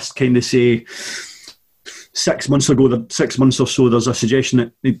last kind of say 6 months ago, 6 months or so, there's a suggestion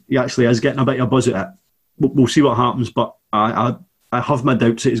that he actually is getting a bit of a buzz at it. We'll see what happens, but I have my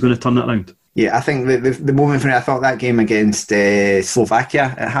doubts that he's going to turn that around. Yeah, I think the moment for me, I thought that game against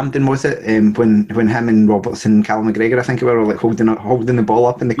Slovakia at Hampden, was it? When him and Robertson and Callum McGregor, I think, were like holding the ball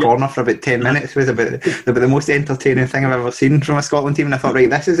up in the corner for about 10 minutes, was about the most entertaining thing I've ever seen from a Scotland team. And I thought, right,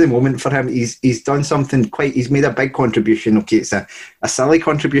 this is the moment for him. He's done something he's made a big contribution. Okay, it's a silly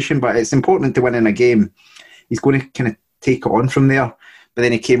contribution, but it's important to win in a game. He's going to kind of take it on from there. But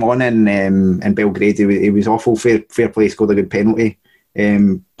then he came on in Belgrade. He was awful. Fair play, scored a good penalty.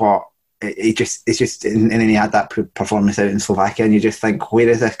 But it's just, and then he had that performance out in Slovakia, and you just think, where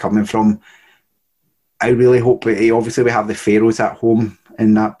is this coming from? I really hope obviously we have the Pharaohs at home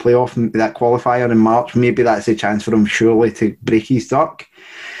in that playoff, that qualifier in March. Maybe that's a chance for him, surely, to break his duck.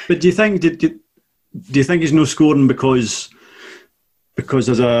 But do you think he's no scoring because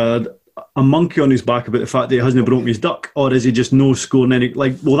there's a monkey on his back about the fact that he hasn't broken his duck, or is he just no scoring any?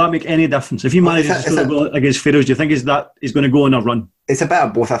 Like, will that make any difference if he manages to score against Pharaohs? Do you think he's going to go on a run? It's a bit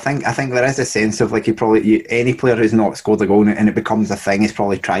of both. I think there is a sense of like any player who's not scored a goal and it becomes a thing is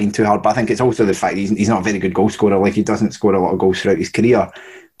probably trying too hard. But I think it's also the fact he's not a very good goal scorer. Like, he doesn't score a lot of goals throughout his career,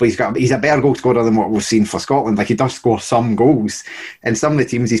 but he's a better goal scorer than what we've seen for Scotland. Like, he does score some goals, and some of the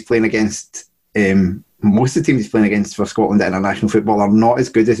teams he's playing against. Most of the teams he's playing against for Scotland at international football are not as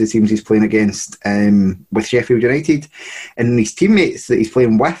good as the teams he's playing against with Sheffield United. And his teammates that he's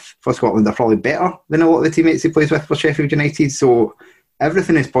playing with for Scotland are probably better than a lot of the teammates he plays with for Sheffield United. So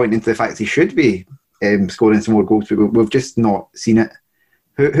everything is pointing to the fact he should be scoring some more goals, but we've just not seen it.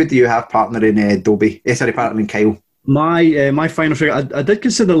 Who do you have partnering partnering Kyle? My final figure, I did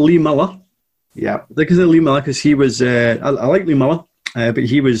consider Lee Miller. Yeah. I did consider Lee Miller because he was, I like Lee Miller, but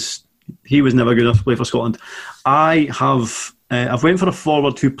he was never good enough to play for Scotland. I've went for a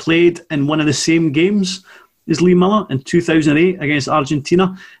forward who played in one of the same games as Lee Miller in 2008 against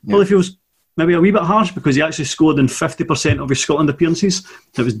Argentina. Yeah. Probably feels maybe a wee bit harsh because he actually scored in 50% of his Scotland appearances.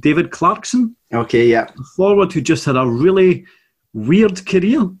 It was David Clarkson. Okay, yeah. A forward who just had a really weird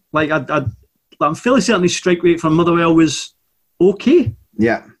career. Like, I'm fairly certain his strike rate for Motherwell was okay.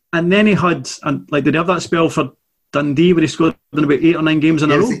 Yeah. And then he had, did he have that spell for Dundee where he scored in about 8 or 9 games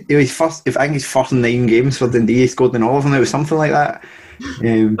in a row? It was first, I think his first 9 games for Dundee, he scored in all of them. It was something like that.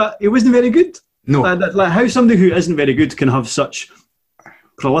 But it wasn't very good. No. Like how somebody who isn't very good can have such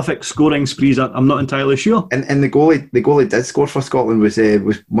prolific scoring sprees, I'm not entirely sure. And the goal he did score for Scotland was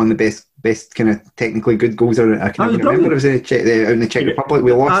one of the best kind of technically good goals I can ever remember. It was out in the Czech Republic.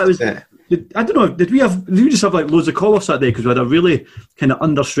 We lost it. I don't know. Did we just have like loads of call-offs that day because we had a really kind of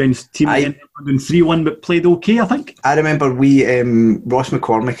understrength team doing 3-1 but played okay, I think? I remember Ross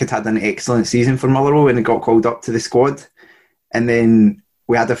McCormick had an excellent season for Motherwell and he got called up to the squad, and then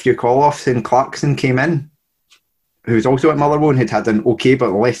we had a few call-offs and Clarkson came in, who was also at Motherwell and had an okay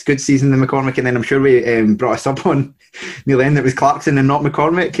but less good season than McCormick, and then I'm sure we brought a sub on near the end that was Clarkson and not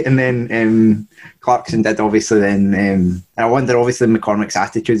McCormick, and then Clarkson did obviously then, and I wonder obviously McCormick's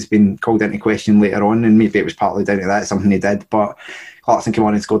attitude's been called into question later on, and maybe it was partly down to that, something he did, but Clarkson came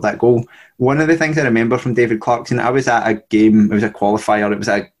on and scored that goal. One of the things I remember from David Clarkson, I was at a game, it was a qualifier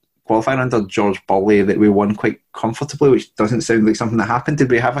under George Burley that we won quite comfortably, which doesn't sound like something that happened. Did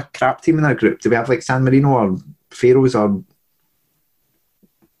we have a crap team in our group? Did we have like San Marino or Pharaohs or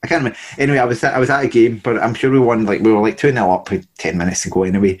I can't remember. Anyway, I was at a game, but I'm sure we won. Like we were like 2-0 up with 10 minutes to go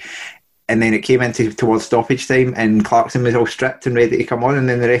anyway, and then it came towards stoppage time, and Clarkson was all stripped and ready to come on, and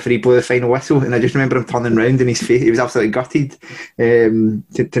then the referee blew the final whistle, and I just remember him turning round and his face. He was absolutely gutted to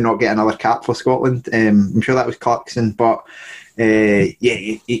not get another cap for Scotland. I'm sure that was Clarkson, but.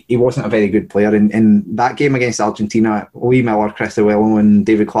 He wasn't a very good player. In that game against Argentina, Lee Miller, Chris Awello and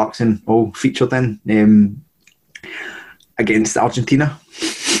David Clarkson all featured in against Argentina.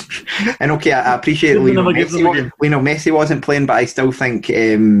 And okay, I appreciate Lionel Messi wasn't playing, but I still think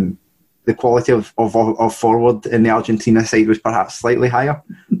the quality of forward in the Argentina side was perhaps slightly higher.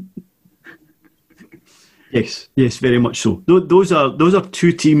 Yes, very much so. Those are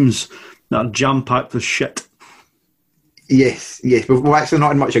two teams that are jam-packed with shit. Yes. We're actually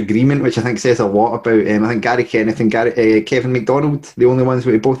not in much agreement, which I think says a lot about. I think Gary Kenneth and Kevin McDonald, the only ones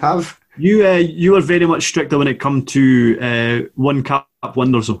we both have. You are very much stricter when it comes to one cap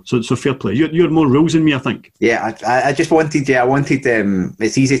wonders, though. So fair play. You're more rules than me, I think. Yeah, I just wanted. Yeah, I wanted.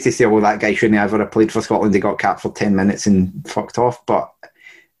 It's easy to say, well, that guy shouldn't ever have played for Scotland. He got capped for 10 minutes and fucked off, but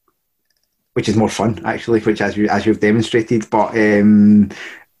which is more fun actually, which as you've demonstrated, but.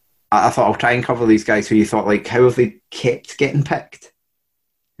 I thought I'll try and cover these guys who you thought, like, how have they kept getting picked?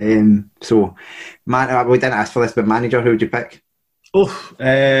 So, we didn't ask for this, but manager, who would you pick? Alex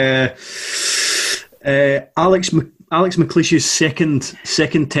McLeish's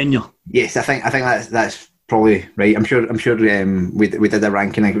second tenure. Yes, I think that's probably right. I'm sure we did a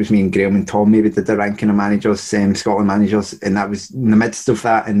ranking. I think it was me and Graham and Tom maybe did the ranking of managers, Scotland managers, and that was in the midst of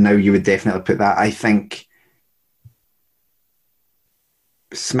that. And now you would definitely put that. I think.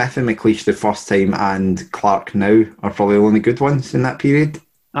 Smith and McLeish the first time and Clark now are probably the only good ones in that period.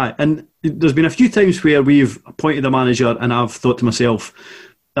 Aye, and there's been a few times where we've appointed a manager and I've thought to myself,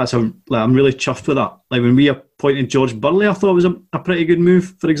 I'm really chuffed with that. Like when we appointed George Burley, I thought it was a pretty good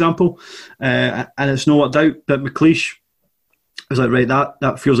move, for example, and it's not worked out. But McLeish, was like, right,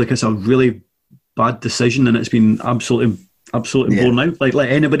 that feels like it's a really bad decision, and it's been absolutely blown out. Like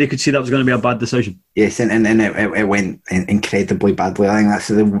anybody could see that was going to be a bad decision. Yes, and it went incredibly badly. I think that's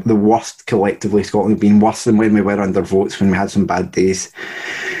the worst collectively. Scotland have been worse than when we were under votes, when we had some bad days.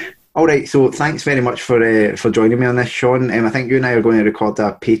 All right, so thanks very much for joining me on this, Sean. I think you and I are going to record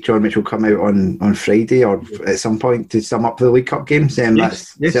a Patreon which will come out on Friday or at some point to sum up the League Cup games.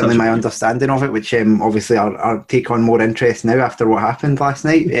 That's certainly my understanding of it, which obviously I'll take on more interest now after what happened last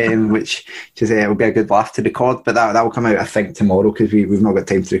night, which will be a good laugh to record. But that will come out, I think, tomorrow, because we've not got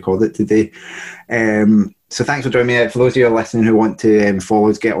time to record it today. So thanks for joining me. For those of you who are listening who want to follow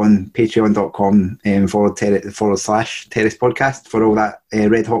us, get on patreon.com/Terrace Podcast for all that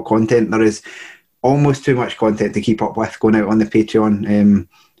red hot content. There is almost too much content to keep up with going out on the Patreon.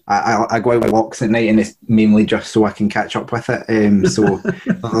 I go out with walks at night, and it's mainly just so I can catch up with it. So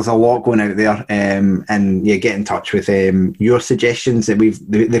there's a lot going out there, and get in touch with your suggestions that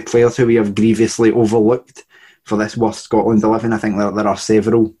the players who we have grievously overlooked for this worst Scotland 11. I think there are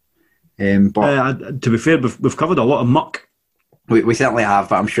several. But to be fair, we've covered a lot of muck. We certainly have,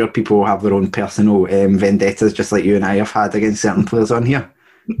 but I'm sure people will have their own personal vendettas, just like you and I have had against certain players on here.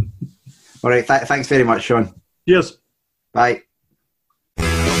 All right, thanks very much, Sean. Cheers. Bye.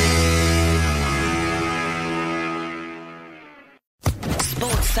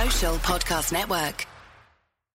 Sports Social Podcast Network.